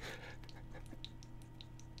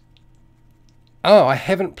 Oh, I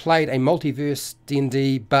haven't played a multiverse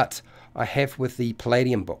D&D, but I have with the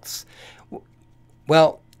Palladium books.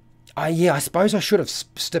 Well, yeah, I suppose I should have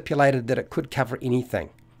stipulated that it could cover anything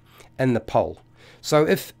in the poll. So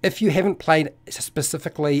if you haven't played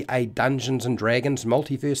specifically a Dungeons and Dragons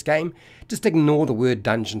multiverse game, just ignore the word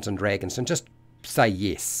Dungeons and Dragons and just say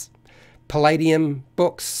yes. Palladium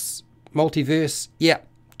books, multiverse, yeah,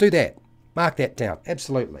 do that. Mark that down,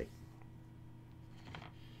 absolutely.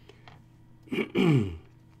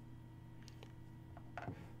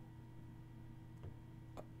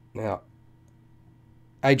 Now,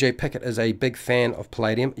 AJ Pickett is a big fan of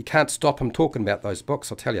Palladium. You can't stop him talking about those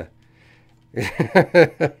books, I'll tell you.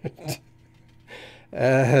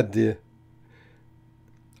 Dear.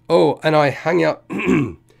 Oh, and I hung out,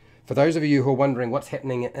 for those of you who are wondering what's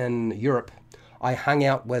happening in Europe, I hung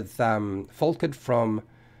out with Falkid from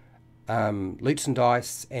Lutes and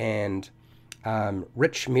Dice and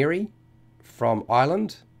Rich Mary from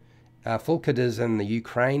Ireland. Falkid is in the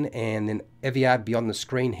Ukraine, and then Aviard beyond the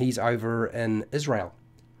screen, he's over in Israel.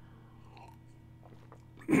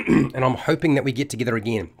 And I'm hoping that we get together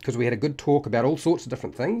again, because we had a good talk about all sorts of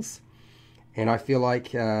different things, and I feel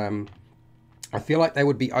like they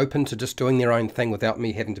would be open to just doing their own thing without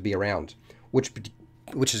me having to be around, which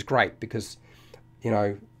which is great because, you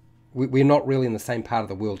know, we're not really in the same part of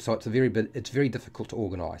the world, so it's very difficult to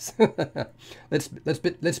organise.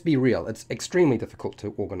 let's be real. It's extremely difficult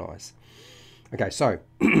to organise. Okay, so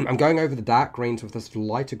I'm going over the dark greens with this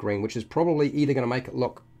lighter green, which is probably either going to make it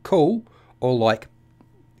look cool or like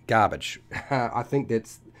garbage. I think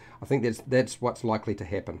that's what's likely to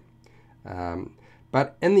happen.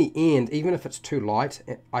 But in the end, even if it's too light,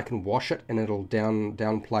 I can wash it and it'll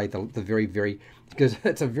downplay the very, because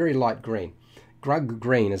it's a very light green. Grung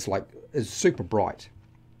green is super bright,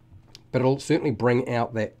 but it'll certainly bring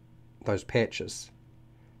out those patches.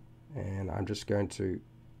 And I'm just going to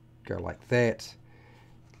go like that.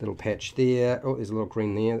 Little patch there. Oh, there's a little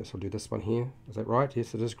green there. So I'll do this one here. Is that right?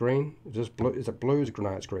 Yes, it is green. Is it blue? Is it blue? Is it green?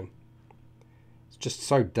 No, it's green. It's just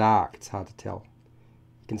so dark, it's hard to tell.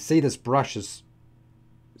 You can see this brush is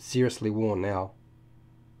seriously worn now.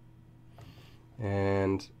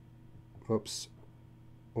 And, whoops,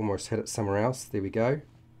 almost hit it somewhere else. There we go.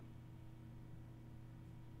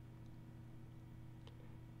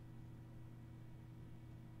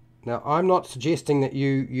 Now, I'm not suggesting that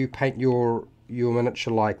you paint your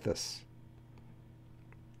miniature like this.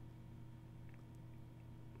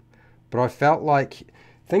 But I felt like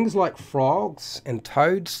things like frogs and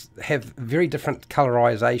toads have very different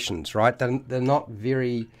colorizations, right? They're not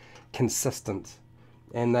very consistent.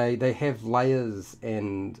 And they have layers,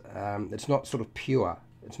 and it's not sort of pure.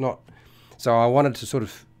 It's not. So I wanted to sort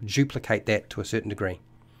of duplicate that to a certain degree.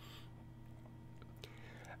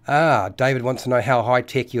 Ah, David wants to know how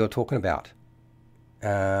high-tech you're talking about.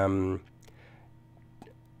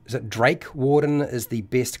 Is it Drake Warden is the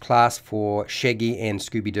best class for Shaggy and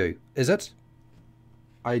Scooby-Doo? Is it?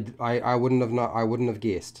 I wouldn't have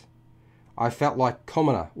guessed. I felt like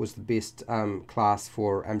Commoner was the best class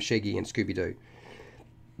for Shaggy and Scooby-Doo.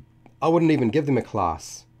 I wouldn't even give them a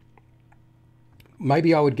class.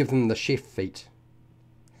 Maybe I would give them the chef feat.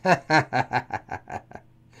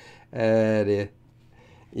 Dear.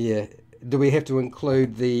 Yeah. Do we have to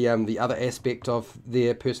include the other aspect of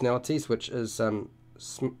their personalities, which is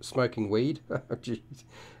smoking weed? Jeez.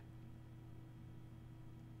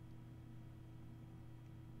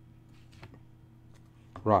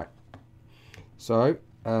 Right. So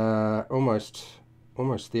almost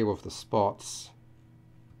there with the spots.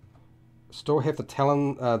 Still have the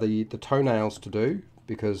talon, the toenails to do,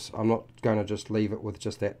 because I'm not going to just leave it with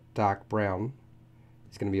just that dark brown.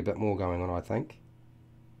 There's going to be a bit more going on, I think.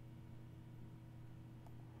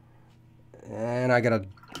 And I got to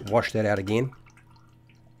wash that out again.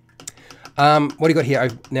 What do you got here?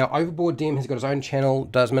 Now, Overboard Dem has got his own channel,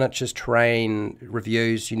 does miniatures, terrain,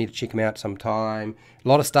 reviews. You need to check him out sometime. A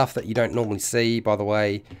lot of stuff that you don't normally see, by the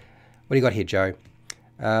way. What do you got here, Joe?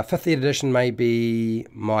 5th edition may be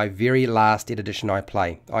my very last edition I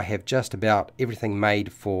play. I have just about everything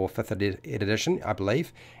made for 5th edition, I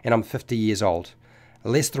believe, and I'm 50 years old.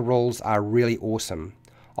 Unless the rules are really awesome,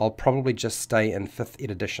 I'll probably just stay in 5th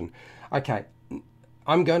edition. Okay,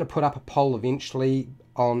 I'm going to put up a poll eventually,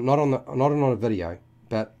 not on a video,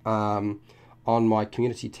 but on my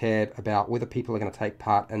community tab about whether people are going to take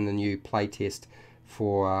part in the new playtest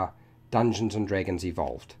for Dungeons and Dragons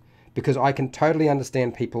Evolved. Because I can totally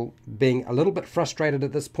understand people being a little bit frustrated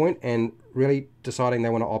at this point and really deciding they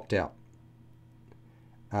want to opt out.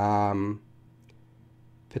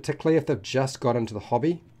 Particularly if they've just got into the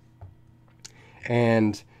hobby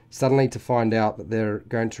and suddenly to find out that they're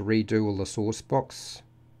going to redo all the source books.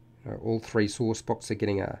 You know, all 3 source books are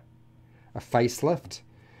getting a facelift.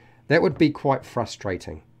 That would be quite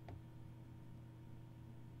frustrating.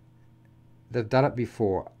 They've done it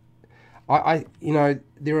before. You know,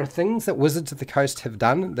 there are things that Wizards of the Coast have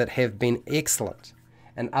done that have been excellent,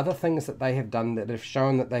 and other things that they have done that have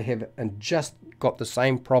shown that they have just got the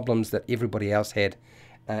same problems that everybody else had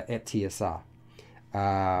at TSR.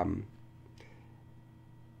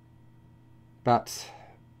 But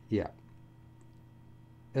yeah,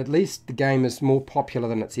 at least the game is more popular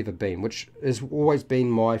than it's ever been, which has always been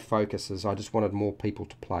my focus. Is I just wanted more people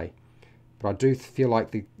to play, but I do feel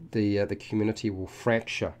like the community will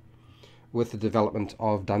fracture with the development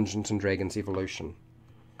of Dungeons and Dragons Evolution.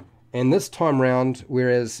 And this time round,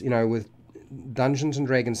 whereas, you know, with Dungeons and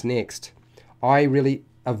Dragons Next, I really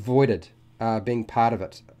avoided being part of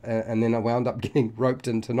it. And then I wound up getting roped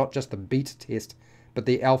into not just the beta test, but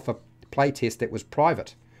the alpha play test that was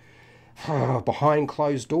private, behind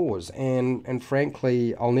closed doors. And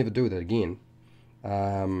frankly, I'll never do that again,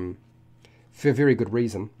 for a very good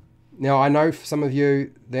reason. Now, I know for some of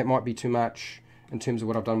you, that might be too much in terms of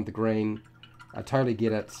what I've done with the green. I totally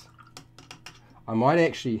get it. I might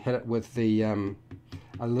actually hit it with the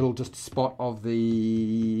a little just spot of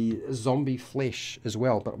the zombie flesh as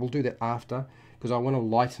well, but we'll do that after, because I want to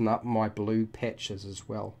lighten up my blue patches as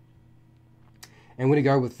well. And we're going to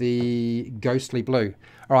go with the ghostly blue.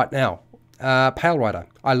 All right, now, Pale Rider.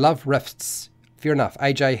 I love Rifts. Fair enough.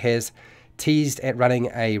 AJ has teased at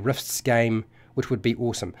running a Rifts game, which would be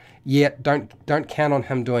awesome. Yeah, don't count on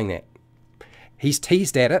him doing that. He's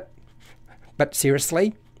teased at it, but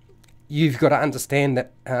seriously, you've got to understand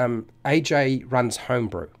that AJ runs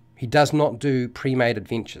homebrew. He does not do pre-made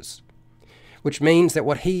adventures, which means that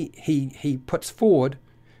what he puts forward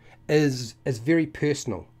is very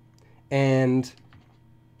personal, and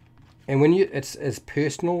when it's as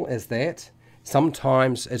personal as that,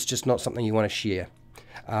 sometimes it's just not something you want to share.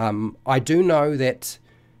 I do know that.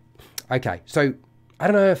 Okay, so I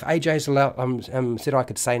don't know if AJ's allowed. Said I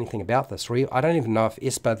could say anything about this. I don't even know if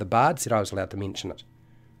Esper the Bard said I was allowed to mention it.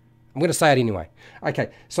 I'm going to say it anyway.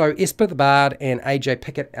 Okay, so Esper the Bard and AJ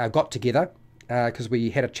Pickett got together because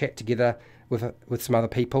we had a chat together with some other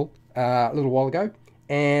people a little while ago,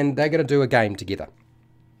 and they're going to do a game together.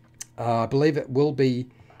 I believe it will be.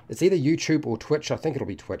 It's either YouTube or Twitch. I think it'll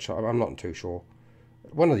be Twitch. I'm not too sure.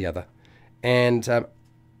 One or the other. And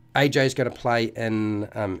AJ's going to play in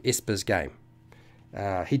Esper's game.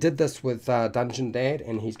 He did this with Dungeon Dad,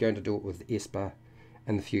 and he's going to do it with Esper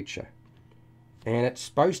in the future. And it's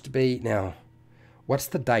supposed to be, now, what's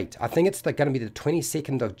the date? I think it's going to be the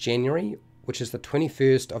 22nd of January, which is the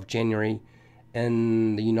 21st of January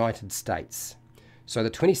in the United States. So the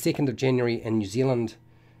 22nd of January in New Zealand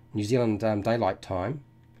daylight time,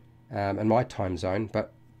 in my time zone,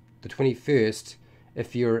 but the 21st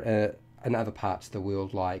if you're in other parts of the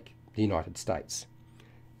world like the United States.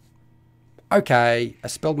 Okay, I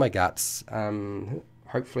spilled my guts.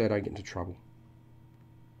 Hopefully I don't get into trouble.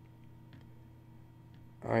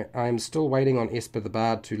 I'm still waiting on Esper the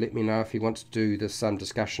Bard to let me know if he wants to do this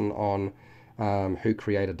discussion on who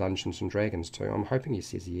created Dungeons and Dragons too. I'm hoping he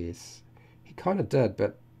says yes. He kind of did,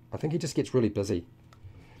 but I think he just gets really busy.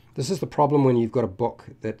 This is the problem when you've got a book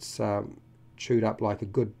that's chewed up like a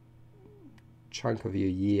good chunk of your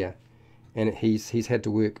year, and he's had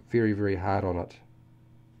to work very, very hard on it.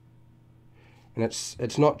 And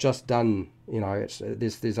it's not just done, you know.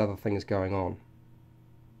 There's other things going on.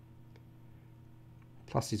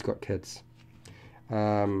 Plus, he's got kids.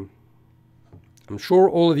 I'm sure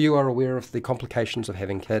all of you are aware of the complications of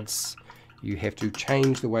having kids. You have to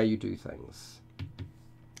change the way you do things.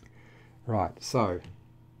 Right, so.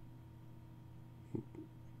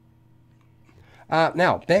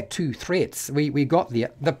 Now, back to threats. We got the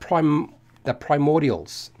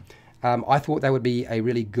primordials. I thought that would be a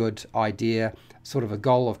really good idea, sort of a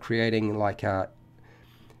goal of creating like a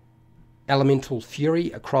elemental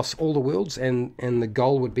fury across all the worlds, and the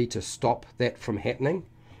goal would be to stop that from happening,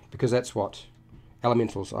 because that's what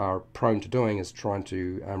elementals are prone to doing, is trying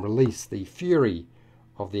to release the fury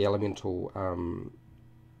of the elemental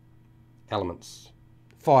elements.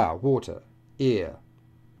 Fire, water, air,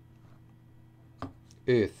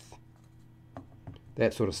 earth,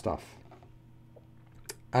 that sort of stuff.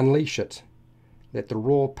 Unleash it. Let the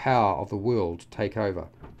raw power of the world take over.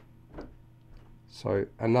 So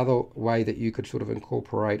another way that you could sort of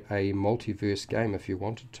incorporate a multiverse game if you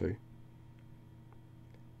wanted to.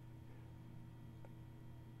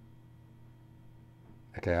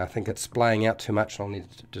 Okay, I think it's splaying out too much. I'll need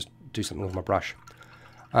to just do something with my brush.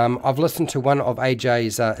 I've listened to one of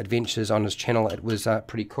AJ's adventures on his channel. It was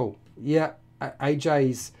pretty cool. Yeah,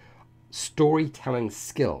 AJ's storytelling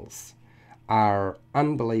skills are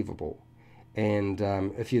unbelievable. And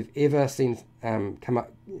if you've ever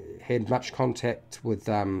had much contact with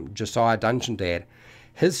Josiah Dungeon Dad,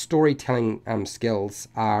 his storytelling skills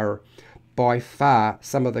are by far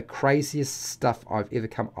some of the craziest stuff I've ever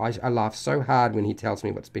come. I laugh so hard when he tells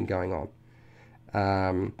me what's been going on.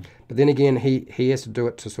 But then again, he has to do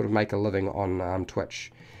it to sort of make a living on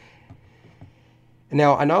Twitch.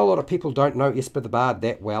 Now, I know a lot of people don't know Esper the Bard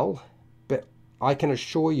that well, but I can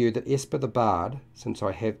assure you that Esper the Bard, since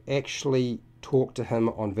I have actually talked to him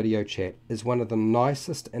on video chat, is one of the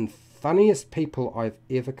nicest and funniest people I've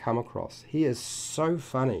ever come across. He is so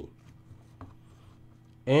funny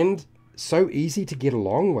and so easy to get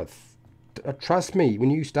along with. Trust me, when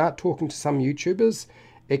you start talking to some YouTubers,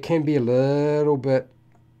 it can be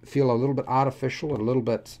feel a little bit artificial and a little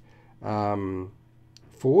bit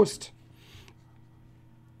forced.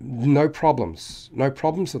 No problems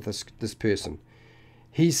with this person.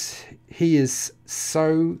 It's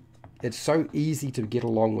so easy to get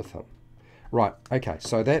along with him. Right, okay,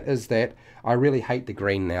 so that is that. I really hate the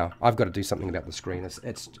green now. I've got to do something about the screen.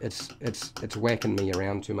 It's whacking me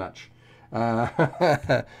around too much.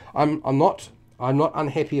 I'm I'm not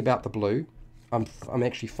unhappy about the blue. I'm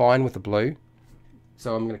actually fine with the blue.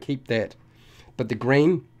 So I'm going to keep that. But the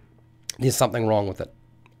green, there's something wrong with it.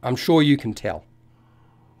 I'm sure you can tell.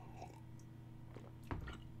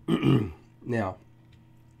 Now,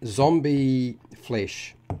 zombie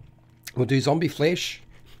flesh. We'll do zombie flesh.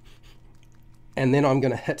 And then I'm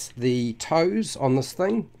going to hit the toes on this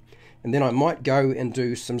thing. And then I might go and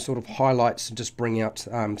do some sort of highlights and just bring out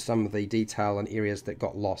some of the detail and areas that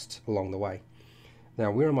got lost along the way. Now,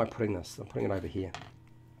 where am I putting this? I'm putting it over here.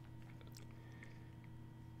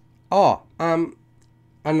 Oh,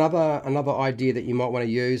 another idea that you might want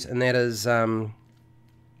to use, and that is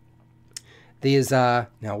there's now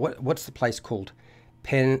what's the place called?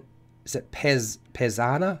 Is it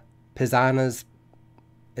Pezana? Pezana's.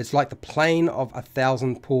 It's like the plane of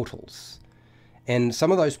 1,000 portals. And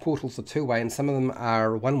some of those portals are two-way and some of them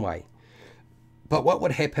are one-way. But what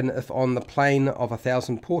would happen if on the plane of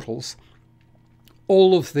 1,000 portals,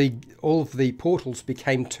 all of the portals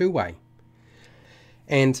became two-way?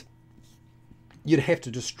 And you'd have to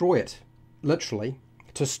destroy it, literally,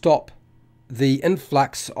 to stop the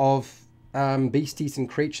influx of beasties and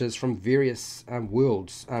creatures from various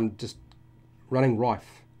worlds just running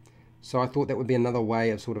rife. So I thought that would be another way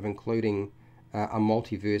of sort of including a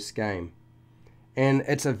multiverse game. And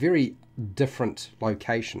it's a very different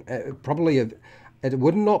location. It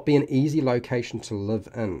would not be an easy location to live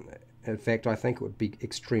in. In fact, I think it would be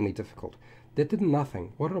extremely difficult. That did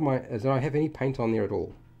nothing. Did I have any paint on there at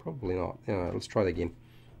all? Probably not. Let's try that again.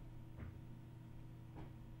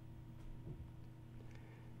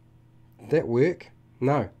 Did that work?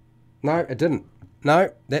 No. No, it didn't.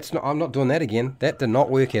 No, that's not. I'm not doing that again. That did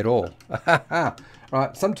not work at all.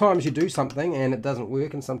 Right. Sometimes you do something and it doesn't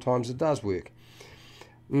work, and sometimes it does work.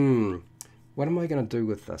 What am I going to do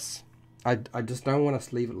with this? I just don't want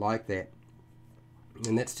to leave it like that.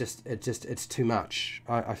 And that's it's too much.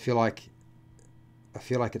 I feel like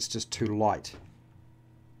it's just too light.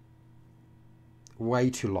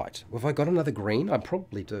 Way too light. Have I got another green? I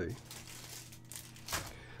probably do.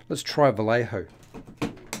 Let's try Vallejo.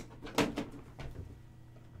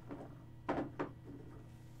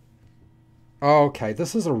 Okay,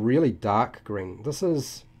 this is a really dark green. This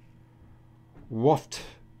is waft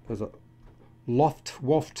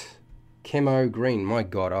camo green. My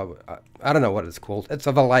God, I don't know what it's called. It's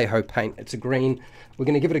a Vallejo paint. It's a green. We're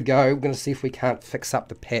going to give it a go. We're going to see if we can't fix up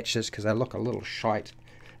the patches because they look a little shite.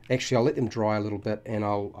 Actually, I'll let them dry a little bit, and I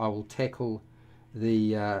will tackle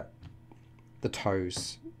the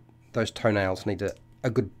toes. Those toenails need a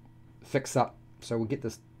good fix up. So we'll get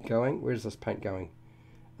this going. Where's this paint going?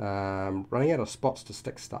 Running out of spots to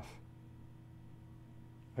stick stuff.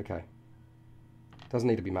 Okay. Doesn't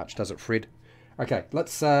need to be much, does it, Fred? Okay,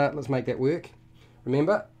 let's make that work.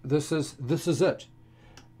 Remember, this is it.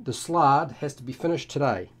 The Slaad has to be finished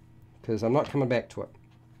today because I'm not coming back to it.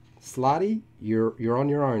 Slaady, you're on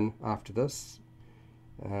your own after this.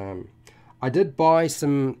 I did buy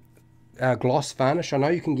some gloss varnish. I know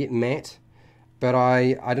you can get matte, but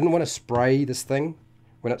I didn't want to spray this thing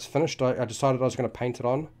when it's finished. I decided I was going to paint it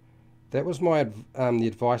on. That was my the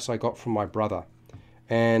advice I got from my brother,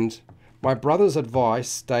 and my brother's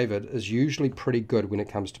advice, David, is usually pretty good when it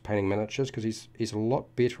comes to painting miniatures because he's a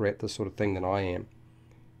lot better at this sort of thing than I am.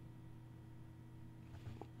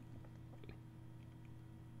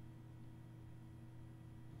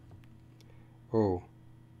 Oh,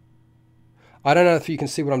 I don't know if you can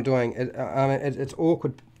see what I'm doing. It's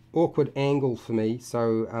awkward angle for me,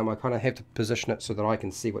 so I kind of have to position it so that I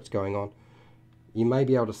can see what's going on. You may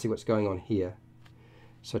be able to see what's going on here.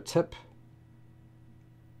 So tip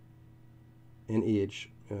and edge.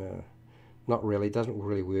 Not really. It doesn't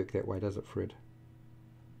really work that way, does it, Fred?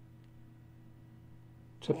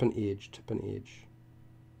 Tip and edge, tip and edge.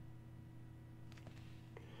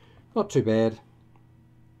 Not too bad.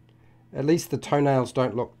 At least the toenails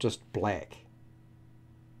don't look just black.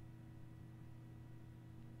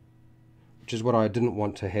 Which is what I didn't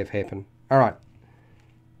want to have happen. Alright.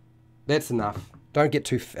 That's enough. Don't get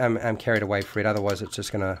too carried away, Fred, otherwise you're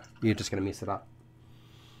just gonna mess it up.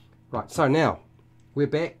 Right, so now we're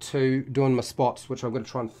back to doing my spots, which I'm going to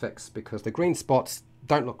try and fix because the green spots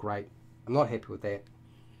don't look great. I'm not happy with that.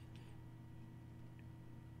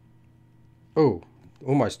 Oh,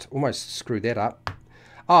 almost screwed that up.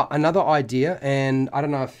 Oh, another idea, and I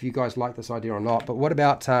don't know if you guys like this idea or not, but what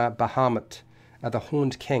about Bahamut, the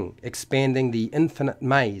Horned King, expanding the infinite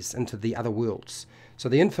maze into the other worlds? So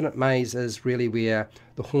the infinite maze is really where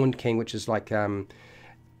the Horned King, which is like a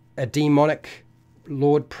demonic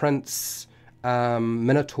Lord Prince,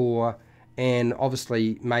 Minotaur, and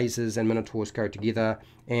obviously mazes and Minotaurs go together,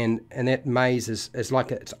 and that maze is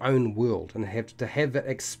like its own world, and to have it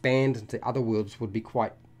expand into other worlds would be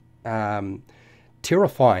quite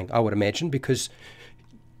terrifying, I would imagine, because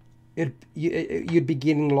you'd be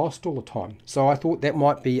getting lost all the time. So I thought that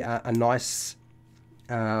might be a nice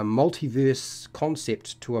multiverse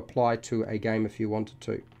concept to apply to a game if you wanted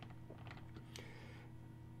to.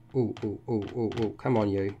 Oh, come on,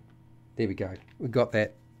 you. There we go. We got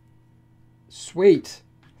that. Sweet.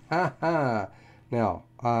 Ha. Now,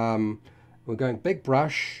 we're going big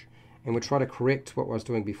brush, and we'll try to correct what I was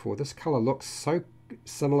doing before. This color looks so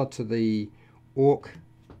similar to the orc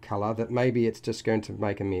color that maybe it's just going to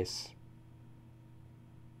make a mess.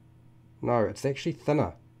 No, it's actually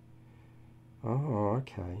thinner. Oh,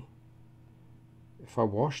 okay. If I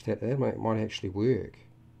wash that, that might actually work.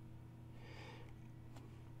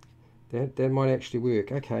 That might actually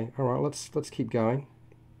work. Okay, all right. Let's keep going.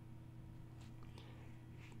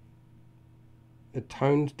 It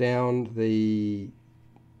toned down the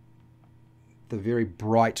very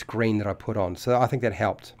bright green that I put on, so I think that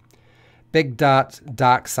helped. Big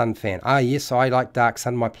Dark Sun fan. Ah, yes, I like Dark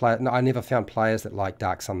Sun. No, I never found players that like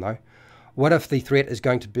Dark Sun though. What if the threat is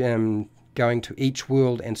going to be going to each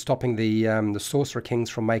world and stopping the Sorcerer Kings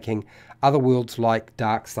from making other worlds like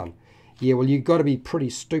Dark Sun? Yeah, well, you've got to be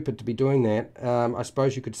pretty stupid to be doing that. I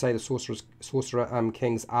suppose you could say the Sorcerer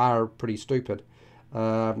Kings are pretty stupid.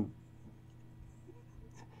 So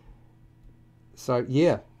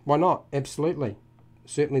yeah, why not? Absolutely,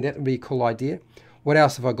 certainly that would be a cool idea. What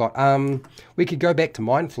else have I got? We could go back to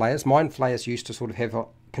Mind Flayers. Mind Flayers used to sort of have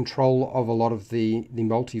control of a lot of the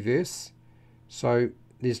multiverse. So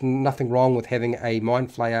there's nothing wrong with having a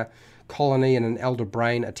Mind Flayer colony and an Elder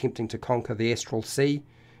Brain attempting to conquer the Astral Sea.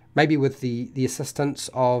 Maybe with the assistance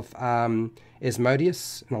of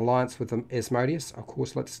Asmodeus, an alliance with Asmodeus. Of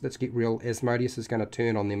course, let's get real. Asmodeus is going to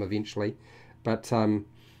turn on them eventually. But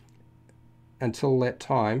until that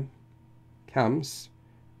time comes,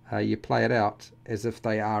 you play it out as if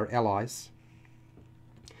they are allies.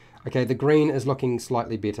 Okay, the green is looking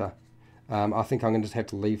slightly better. I think I'm going to just have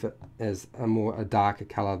to leave it as a darker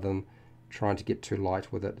color than trying to get too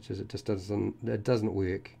light with it. It just doesn't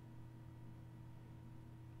work.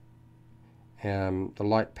 The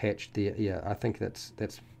light patch there, yeah, I think that's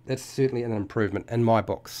certainly an improvement in my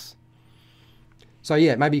books. So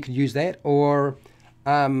yeah, maybe you could use that, or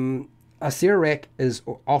a Serac is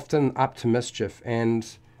often up to mischief, and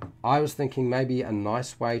I was thinking maybe a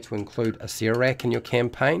nice way to include a Serac in your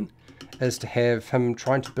campaign is to have him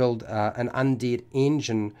trying to build an undead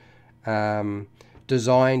engine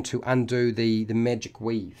designed to undo the magic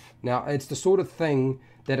weave. Now, it's the sort of thing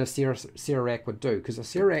that a Serac would do, because a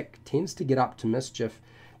Serac tends to get up to mischief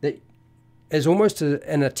that is almost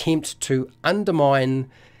an attempt to undermine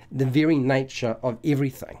the very nature of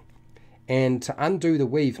everything. And to undo the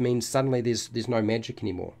weave means suddenly there's no magic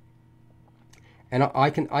anymore. And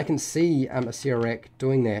I can see a Serac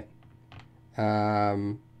doing that.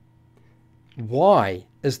 Why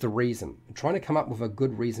is the reason? I'm trying to come up with a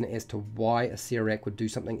good reason as to why a Serac would do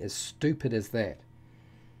something as stupid as that.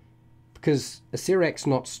 Because a Serac's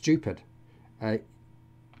not stupid,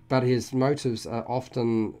 but his motives are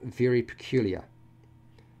often very peculiar.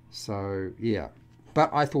 So yeah,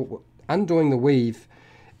 but I thought undoing the weave,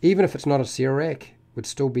 even if it's not a Serac, would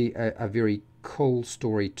still be a very cool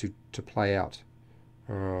story to play out.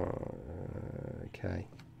 Okay,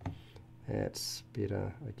 that's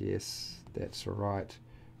better, I guess. That's all right.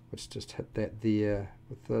 Let's just hit that there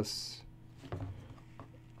with this.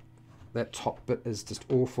 That top bit is just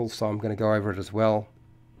awful, so I'm going to go over it as well.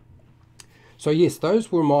 So yes,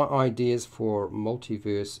 those were my ideas for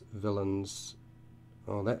multiverse villains.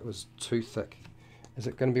 Oh, that was too thick. Is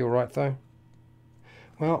it going to be all right though?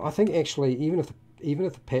 Well, I think actually, even if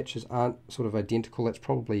the patches aren't sort of identical, that's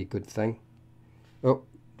probably a good thing. Oh,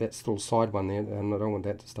 that's the little side one there, and I don't want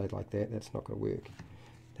that to stay like that. That's not going to work.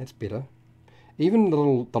 That's better. Even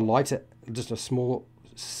the lighter, just a small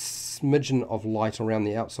smidgen of light around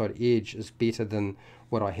the outside edge is better than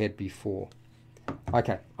what I had before.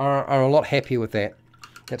 Okay, I'm a lot happier with that.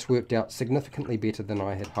 That's worked out significantly better than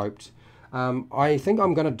I had hoped. I think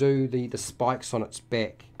I'm going to do the spikes on its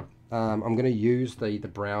back. I'm going to use the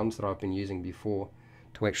browns that I've been using before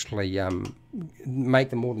to actually make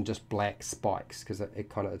them more than just black spikes, because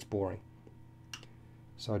it's boring.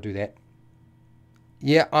 So I do that.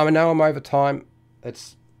 Yeah, I know I'm over time.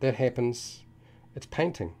 That happens. It's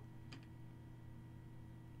painting.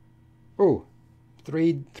 Oh,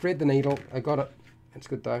 thread the needle. I got it. That's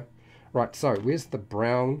good though. Right, so where's the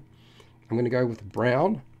brown? I'm going to go with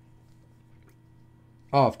brown.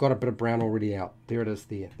 Oh, I've got a bit of brown already out. There it is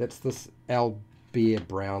there. That's this Owlbear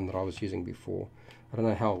brown that I was using before. I don't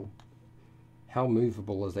know how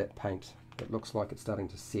movable is that paint. It looks like it's starting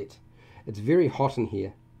to set. It's very hot in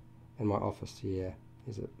here in my office. Yeah,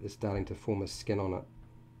 it's starting to form a skin on it.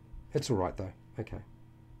 It's alright though. Okay.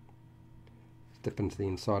 Let's dip into the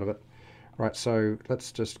inside of it. Right, so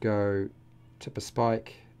let's just go tip a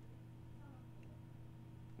spike.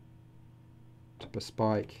 Tip a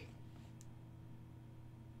spike.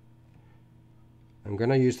 I'm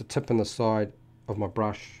going to use the tip and the side of my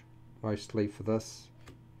brush mostly for this.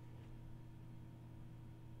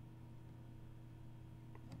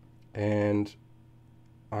 And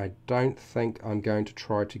I don't think I'm going to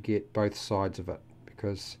try to get both sides of it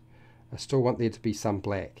because I still want there to be some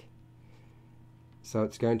black. So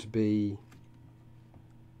it's going to be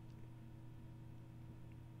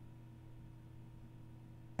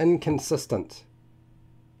inconsistent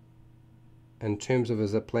in terms of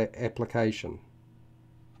his application.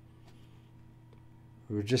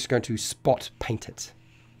 We're just going to spot paint it.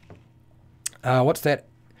 What's that?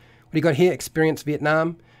 What do you got here? Experience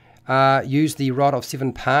Vietnam. Use the rod of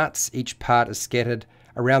 7 parts. Each part is scattered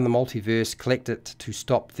around the multiverse. Collect it to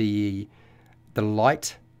stop the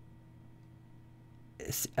light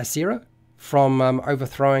Asera from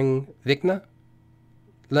overthrowing Vecna.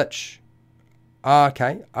 Lich.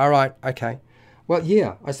 Okay. Alright. Okay. Well,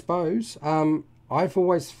 yeah, I suppose. I've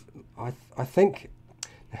always... I think...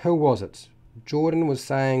 Who was it? Jordan was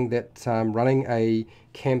saying that running a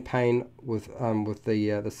campaign with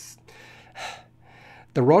the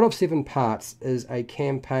Rod of 7 Parts is a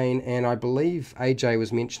campaign, and I believe AJ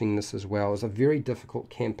was mentioning this as well, is a very difficult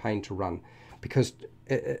campaign to run because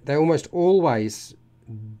they almost always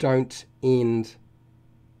don't end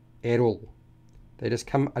at all. They just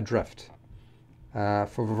come adrift for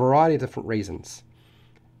a variety of different reasons.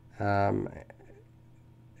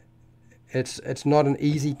 It's not an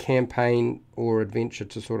easy campaign or adventure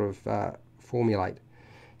to sort of formulate.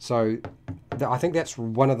 So I think that's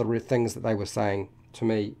one of the things that they were saying to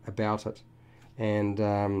me about it, and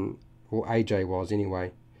or AJ was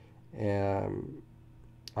anyway.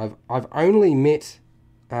 I've only met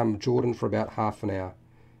Jordan for about half an hour,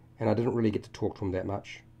 and I didn't really get to talk to him that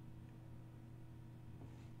much.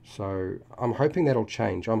 So I'm hoping that'll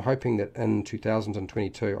change. I'm hoping that in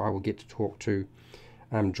 2022 I will get to talk to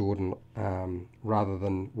Jordan rather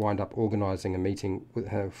than wind up organising a meeting with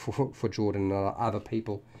her for Jordan and other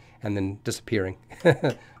people and then disappearing.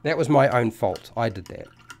 That was my own fault. I did that.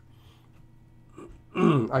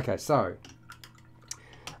 Okay, so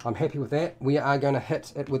I'm happy with that. We are going to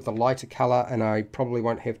hit it with the lighter colour, and I probably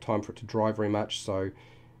won't have time for it to dry very much, so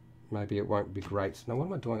maybe it won't be great. Now, what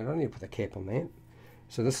am I doing? I don't need to put a cap on that.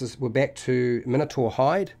 So we're back to Minotaur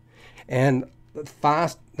hide, and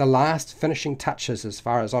the last finishing touches as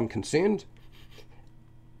far as I'm concerned.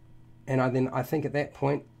 And I think at that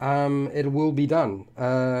point it will be done.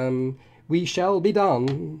 We shall be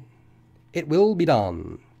done. It will be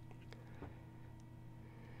done.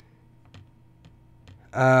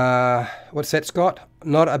 What's that, Scott?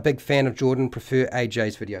 Not a big fan of Jordan. Prefer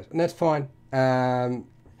AJ's videos, and that's fine.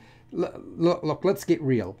 Look, let's get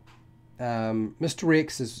real. Mr.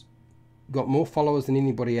 X has got more followers than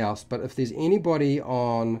anybody else, but if there's anybody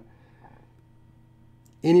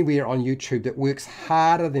anywhere on YouTube that works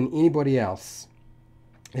harder than anybody else,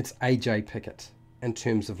 it's AJ Pickett in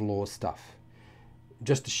terms of lore stuff.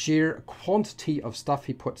 Just the sheer quantity of stuff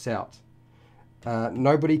he puts out.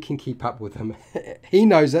 Nobody can keep up with him. He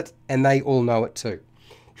knows it, and they all know it too.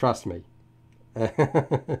 Trust me.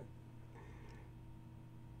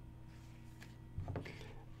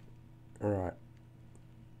 Alright.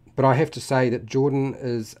 But I have to say that Jordan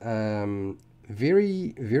is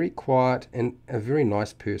very, very quiet and a very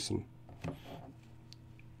nice person.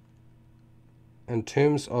 In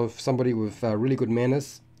terms of somebody with really good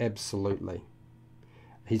manners, absolutely.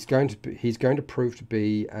 He's going to prove to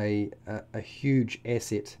be a huge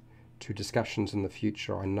asset to discussions in the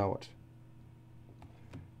future. I know it.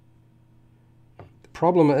 The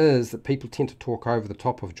problem is that people tend to talk over the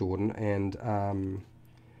top of Jordan, and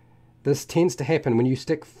this tends to happen when you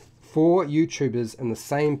stick 4 YouTubers in the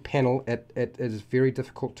same panel. It is very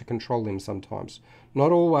difficult to control them sometimes.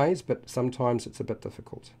 Not always, but sometimes it's a bit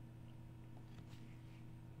difficult.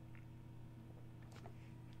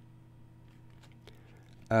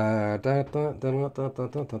 So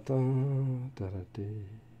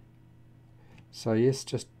yes,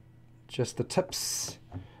 just the tips.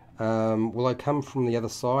 Will I come from the other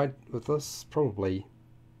side with this? Probably,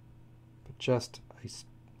 but just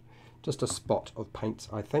a spot of paint,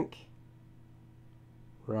 I think,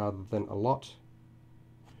 rather than a lot.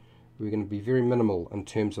 We're going to be very minimal in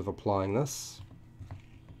terms of applying this.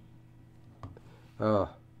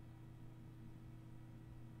 Not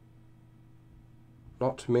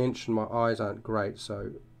to mention my eyes aren't great,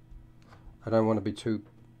 so I don't want to be too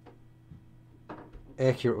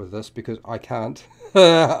accurate with this because I can't.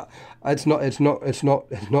 It's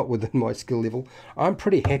not within my skill level. I'm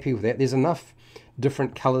pretty happy with that. There's enough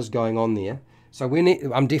different colors going on there. So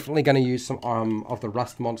I'm definitely going to use some of the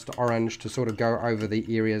Rust Monster Orange to sort of go over the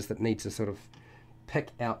areas that need to sort of pick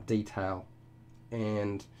out detail.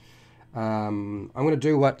 And I'm going to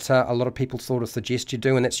do what a lot of people sort of suggest you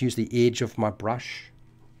do, and that's use the edge of my brush,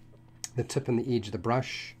 the tip and the edge of the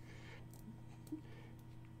brush.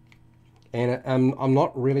 And I'm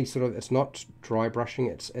not really sort of, it's not dry brushing,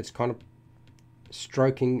 it's kind of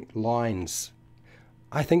stroking lines.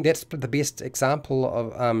 I think that's the best example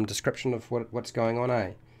of description of what's going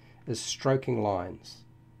on, is stroking lines.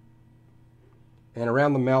 And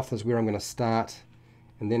around the mouth is where I'm going to start,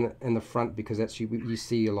 and then in the front, because that's you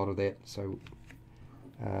see a lot of that. So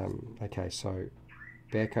okay, so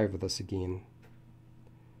back over this again,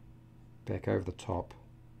 back over the top,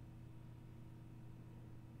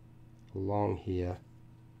 along here.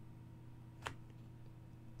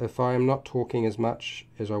 If I am not talking as much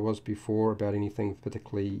as I was before about anything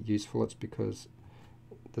particularly useful, it's because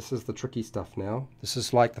this is the tricky stuff now. This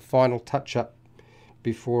is like the final touch-up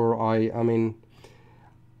before I mean,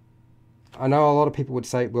 I know a lot of people would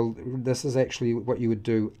say, well, this is actually what you would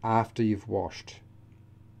do after you've washed.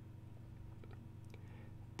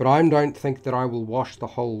 But I don't think that I will wash the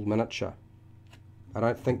whole miniature. I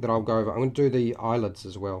don't think that I'll go over. I'm going to do the eyelids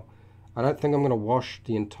as well. I don't think I'm going to wash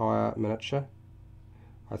the entire miniature.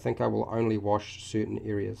 I think I will only wash certain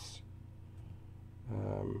areas.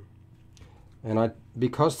 And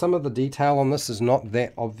because some of the detail on this is not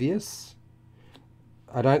that obvious,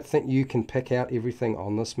 I don't think you can pick out everything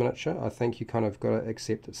on this miniature. I think you kind of got to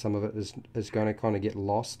accept that some of it is going to kind of get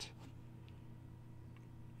lost.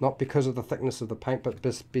 Not because of the thickness of the paint, but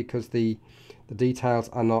just because the details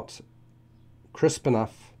are not crisp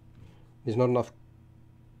enough. There's not enough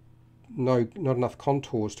not enough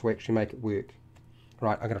contours to actually make it work.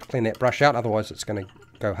 Right, I'm going to clean that brush out, otherwise it's going to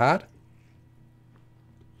go hard.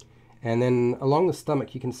 And then along the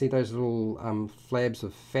stomach you can see those little flabs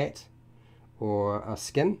of fat or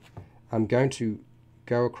skin. I'm going to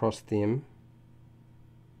go across them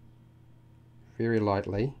very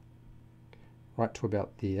lightly, right to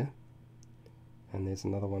about there. And there's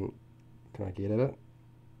another one. Can I get at it?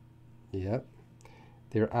 Yep.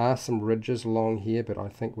 There are some ridges along here, but I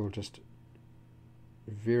think we'll just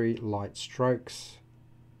very light strokes.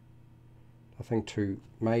 Nothing too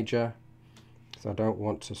major, so I don't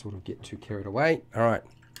want to sort of get too carried away. All right.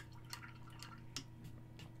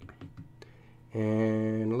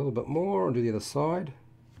 And a little bit more, I'll do the other side.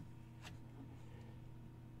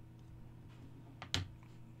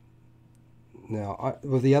 Now,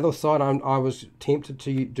 with the other side, I was tempted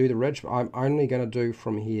to do the ridge, but I'm only going to do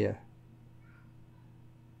from here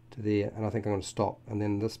to there, and I think I'm going to stop. And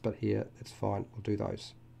then this bit here, it's fine, we'll do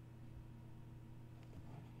those.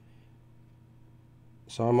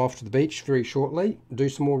 So I'm off to the beach very shortly, do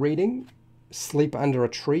some more reading, sleep under a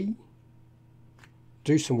tree,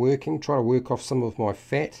 do some working, try to work off some of my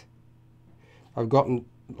fat. I've gotten,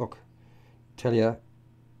 look, tell you,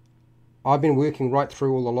 I've been working right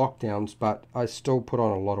through all the lockdowns, but I still put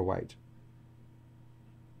on a lot of weight.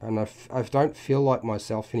 And I don't feel like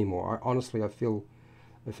myself anymore. Honestly, I feel,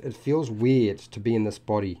 it feels weird to be in this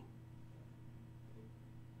body.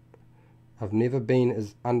 I've never been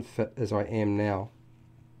as unfit as I am now.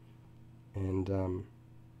 And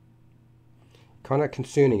kind of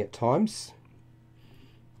concerning at times.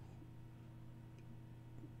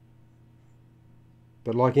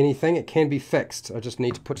 But like anything, it can be fixed. I just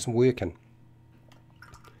need to put some work in.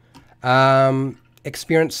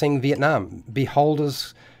 Experiencing Vietnam.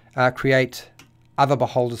 Beholders create other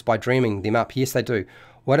beholders by dreaming them up. Yes, they do.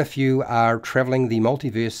 What if you are traveling the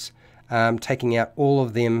multiverse, taking out all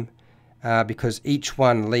of them because each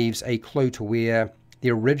one leaves a clue to where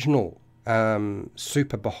the original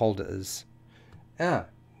super beholder is?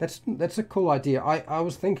 That's a cool idea. I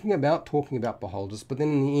was thinking about talking about beholders, but then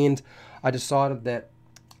in the end I decided that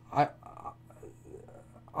I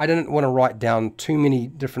didn't want to write down too many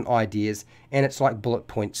different ideas, and it's like bullet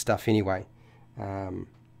point stuff anyway.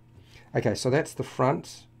 Okay, so that's the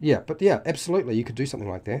front. Yeah, but yeah, absolutely, you could do something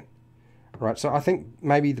like that. Right, so I think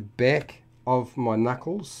maybe the back of my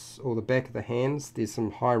knuckles or the back of the hands, there's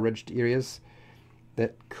some high ridged areas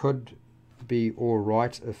that could be all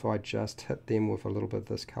right if I just hit them with a little bit of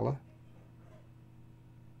this color.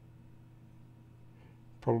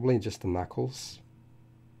 Probably just the knuckles.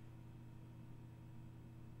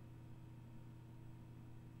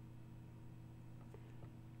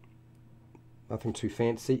 Nothing too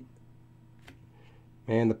fancy.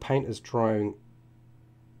 Man, the paint is drying.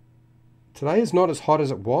 Today is not as hot as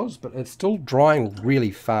it was, but it's still drying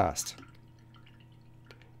really fast.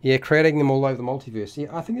 Yeah, creating them all over the multiverse.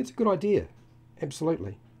 Yeah, I think it's a good idea.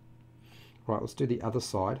 Absolutely. Right, let's do the other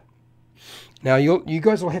side. Now, you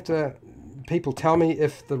guys will have to... People tell me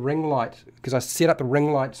if the ring light... Because I set up the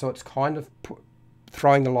ring light so it's kind of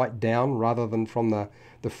throwing the light down rather than from the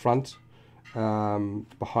front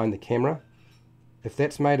behind the camera. If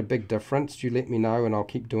that's made a big difference, you let me know and I'll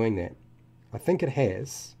keep doing that. I think it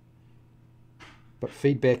has. But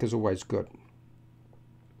feedback is always good.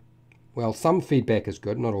 Well, some feedback is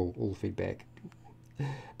good, not all feedback.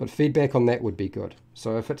 But feedback on that would be good.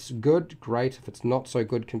 So if it's good, great. If it's not so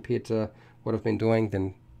good compared to what I've been doing,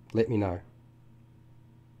 then let me know.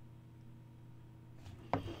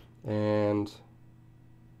 And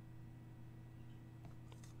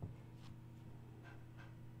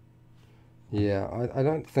yeah, I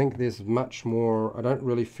don't think there's much more. I don't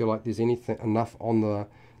really feel like there's anything enough on the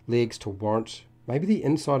legs to warrant. Maybe the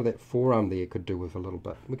inside of that forearm there could do with a little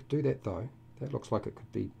bit. We could do that though. That looks like it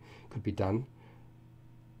could be done,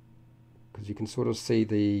 because you can sort of see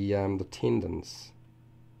the tendons.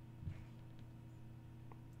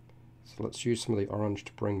 So let's use some of the orange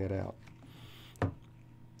to bring that out.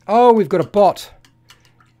 Oh, we've got a bot.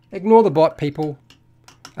 Ignore the bot, people.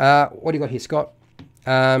 What do you got here, Scott?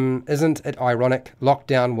 Isn't it ironic?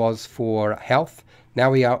 Lockdown was for health. Now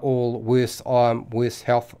we are all worse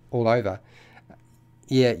health all over.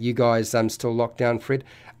 Yeah, you guys still locked down, Fred.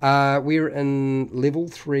 We're in level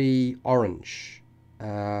 3 orange.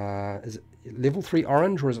 Is it level 3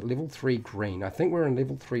 orange or is it level 3 green? I think we're in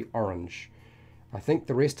level 3 orange. I think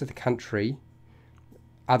the rest of the country,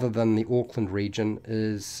 other than the Auckland region,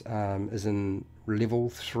 is in level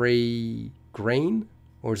 3 green,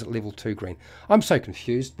 or is it level 2 green? I'm so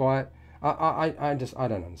confused by it. I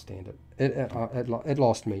don't understand it. It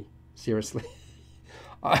lost me, seriously.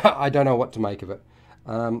 I don't know what to make of it.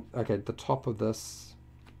 Okay, the top of this.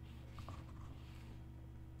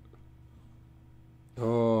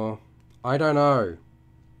 Oh, I don't know.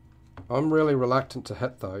 I'm really reluctant to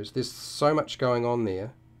hit those. There's so much going on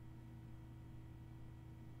there.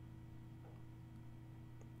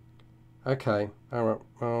 Okay, alright,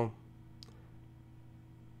 well,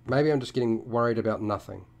 maybe I'm just getting worried about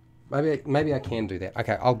nothing. Maybe I can do that.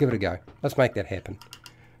 Okay, I'll give it a go. Let's make that happen.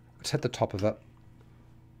 Let's hit the top of it.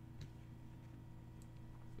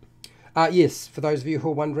 Yes, for those of you who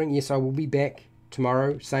are wondering, yes, I will be back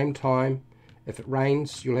tomorrow, same time. If it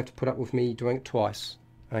rains, you'll have to put up with me doing it twice.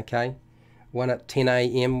 Okay? One at 10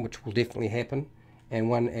 AM, which will definitely happen, and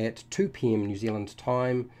one at 2 PM New Zealand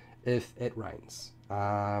time if it rains.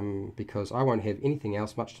 Because I won't have anything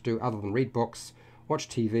else much to do other than read books, watch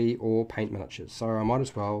TV, or paint miniatures. So I might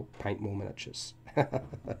as well paint more miniatures.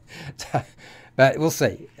 But we'll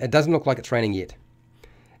see. It doesn't look like it's raining yet.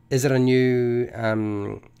 Is it a new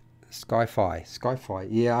Skyfi? Skyfi?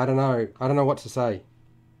 Yeah, I don't know. I don't know what to say.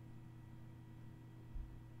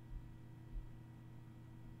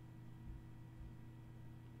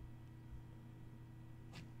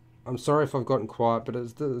 I'm sorry if I've gotten quiet, but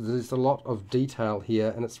there's a lot of detail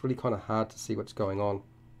here, and it's really kind of hard to see what's going on.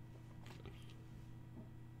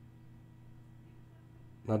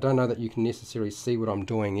 And I don't know that you can necessarily see what I'm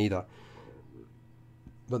doing either.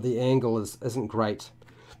 But the angle isn't great.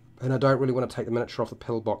 And I don't really want to take the miniature off the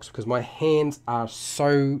pillbox because my hands are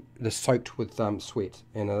they're soaked with sweat.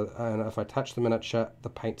 And if I touch the miniature, the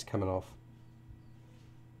paint's coming off.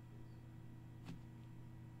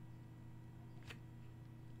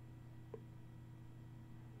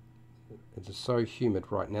 It's just so humid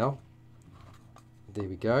right now. There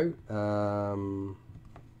we go.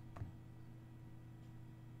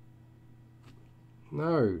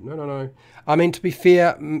 No. I mean, to be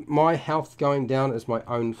fair, my health going down is my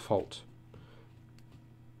own fault.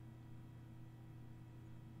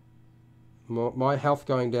 My health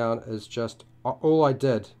going down is just... All I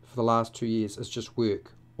did for the last 2 years is just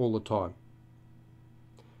work all the time.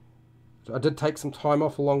 So I did take some time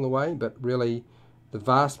off along the way, but really... the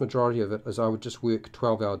vast majority of it is I would just work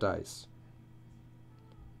 12-hour days.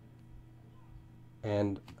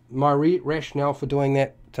 And my rationale for doing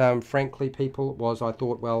that, frankly, people, was I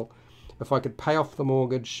thought, well, if I could pay off the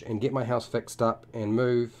mortgage and get my house fixed up and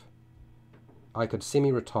move, I could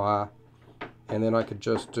semi-retire, and then I could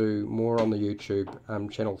just do more on the YouTube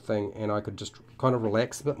channel thing, and I could just kind of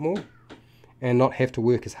relax a bit more and not have to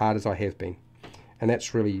work as hard as I have been. And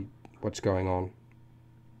that's really what's going on.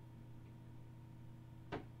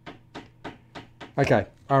 Okay,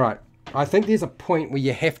 alright. I think there's a point where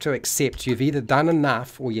you have to accept you've either done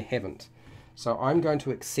enough or you haven't. So I'm going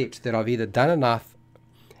to accept that I've either done enough,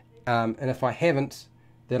 and if I haven't,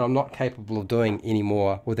 then I'm not capable of doing any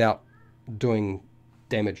more without doing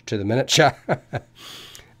damage to the miniature.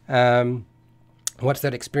 What's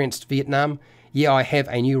that, experienced Vietnam? Yeah, I have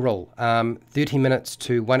a new rule. 30 minutes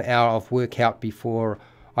to 1 hour of workout before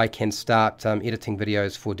I can start editing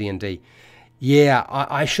videos for D&D. Yeah,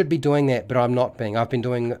 I should be doing that, but I'm not being. I've been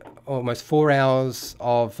doing almost 4 hours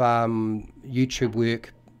of YouTube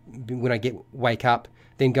work when I wake up,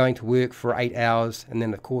 then going to work for 8 hours, and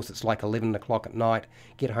then of course it's like 11 o'clock at night,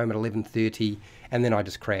 get home at 11:30, and then I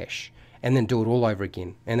just crash, and then do it all over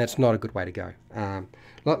again, and that's not a good way to go.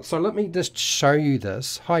 So let me just show you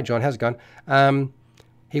this. Hi John, how's it going?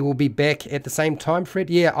 He will be back at the same time, Fred.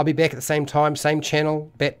 Yeah, I'll be back at the same time, same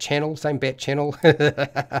channel, same bat channel.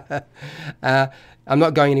 I'm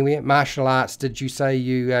not going anywhere. Martial arts, did you say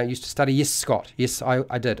you used to study? Yes, Scott. Yes,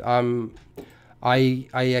 I did. I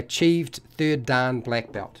achieved 3rd Dan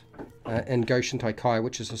black belt in Goshin Taikai,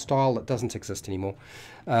 which is a style that doesn't exist anymore,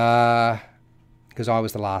 because I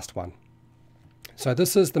was the last one. So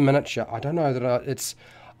this is the miniature. I don't know that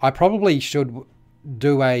I probably should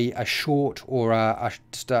do a short or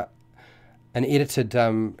just an edited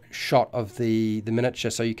shot of the miniature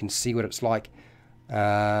so you can see what it's like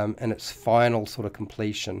in its final sort of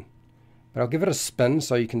completion. But I'll give it a spin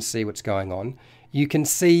so you can see what's going on. You can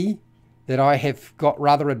see that I have got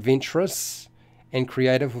rather adventurous and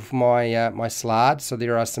creative with my my Slaad. So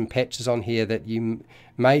there are some patches on here that you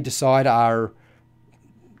may decide are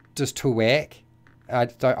just too whack. I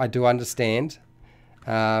do understand.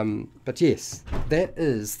 But yes, that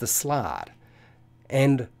is the Slaad,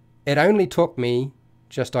 and it only took me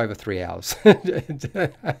just over 3 hours.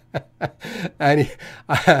 And,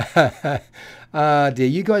 dear,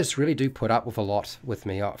 you guys really do put up with a lot with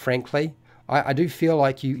me. Frankly, I do feel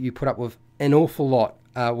like you put up with an awful lot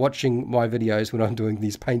watching my videos when I'm doing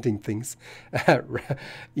these painting things.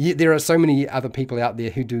 There are so many other people out there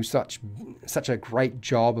who do such a great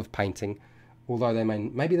job of painting. Although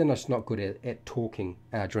maybe they're just not good at talking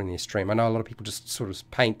during their stream. I know a lot of people just sort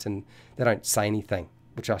of paint and they don't say anything,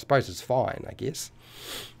 which I suppose is fine, I guess.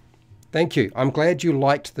 Thank you. I'm glad you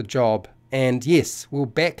liked the job. And yes, we're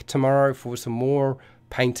back tomorrow for some more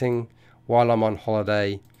painting while I'm on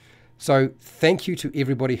holiday. So thank you to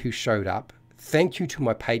everybody who showed up. Thank you to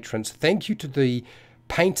my patrons. Thank you to the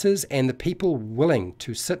painters and the people willing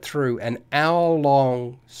to sit through an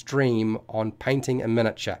hour-long stream on painting a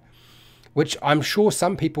miniature, which I'm sure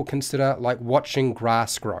some people consider like watching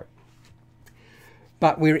grass grow.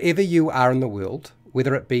 But wherever you are in the world,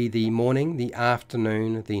 whether it be the morning, the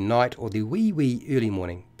afternoon, the night, or the wee early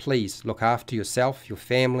morning, please look after yourself, your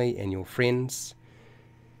family, and your friends.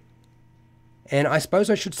 And I suppose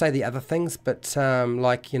I should say the other things, but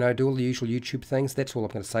like, you know, do all the usual YouTube things. That's all I'm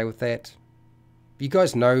going to say with that. You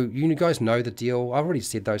guys know the deal. I've already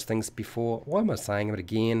said those things before. Why am I saying it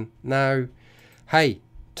again? No. Hey,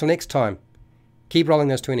 till next time, keep rolling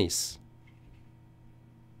those 20s.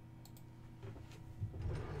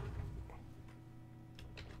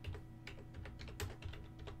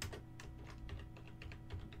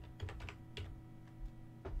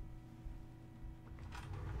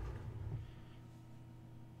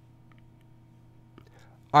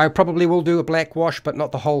 I probably will do a black wash, but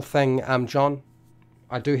not the whole thing, John.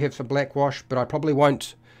 I do have some black wash, but I probably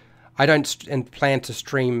won't. I don't plan to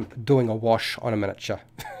stream doing a wash on a miniature.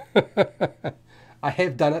 I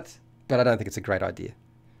have done it, but I don't think it's a great idea.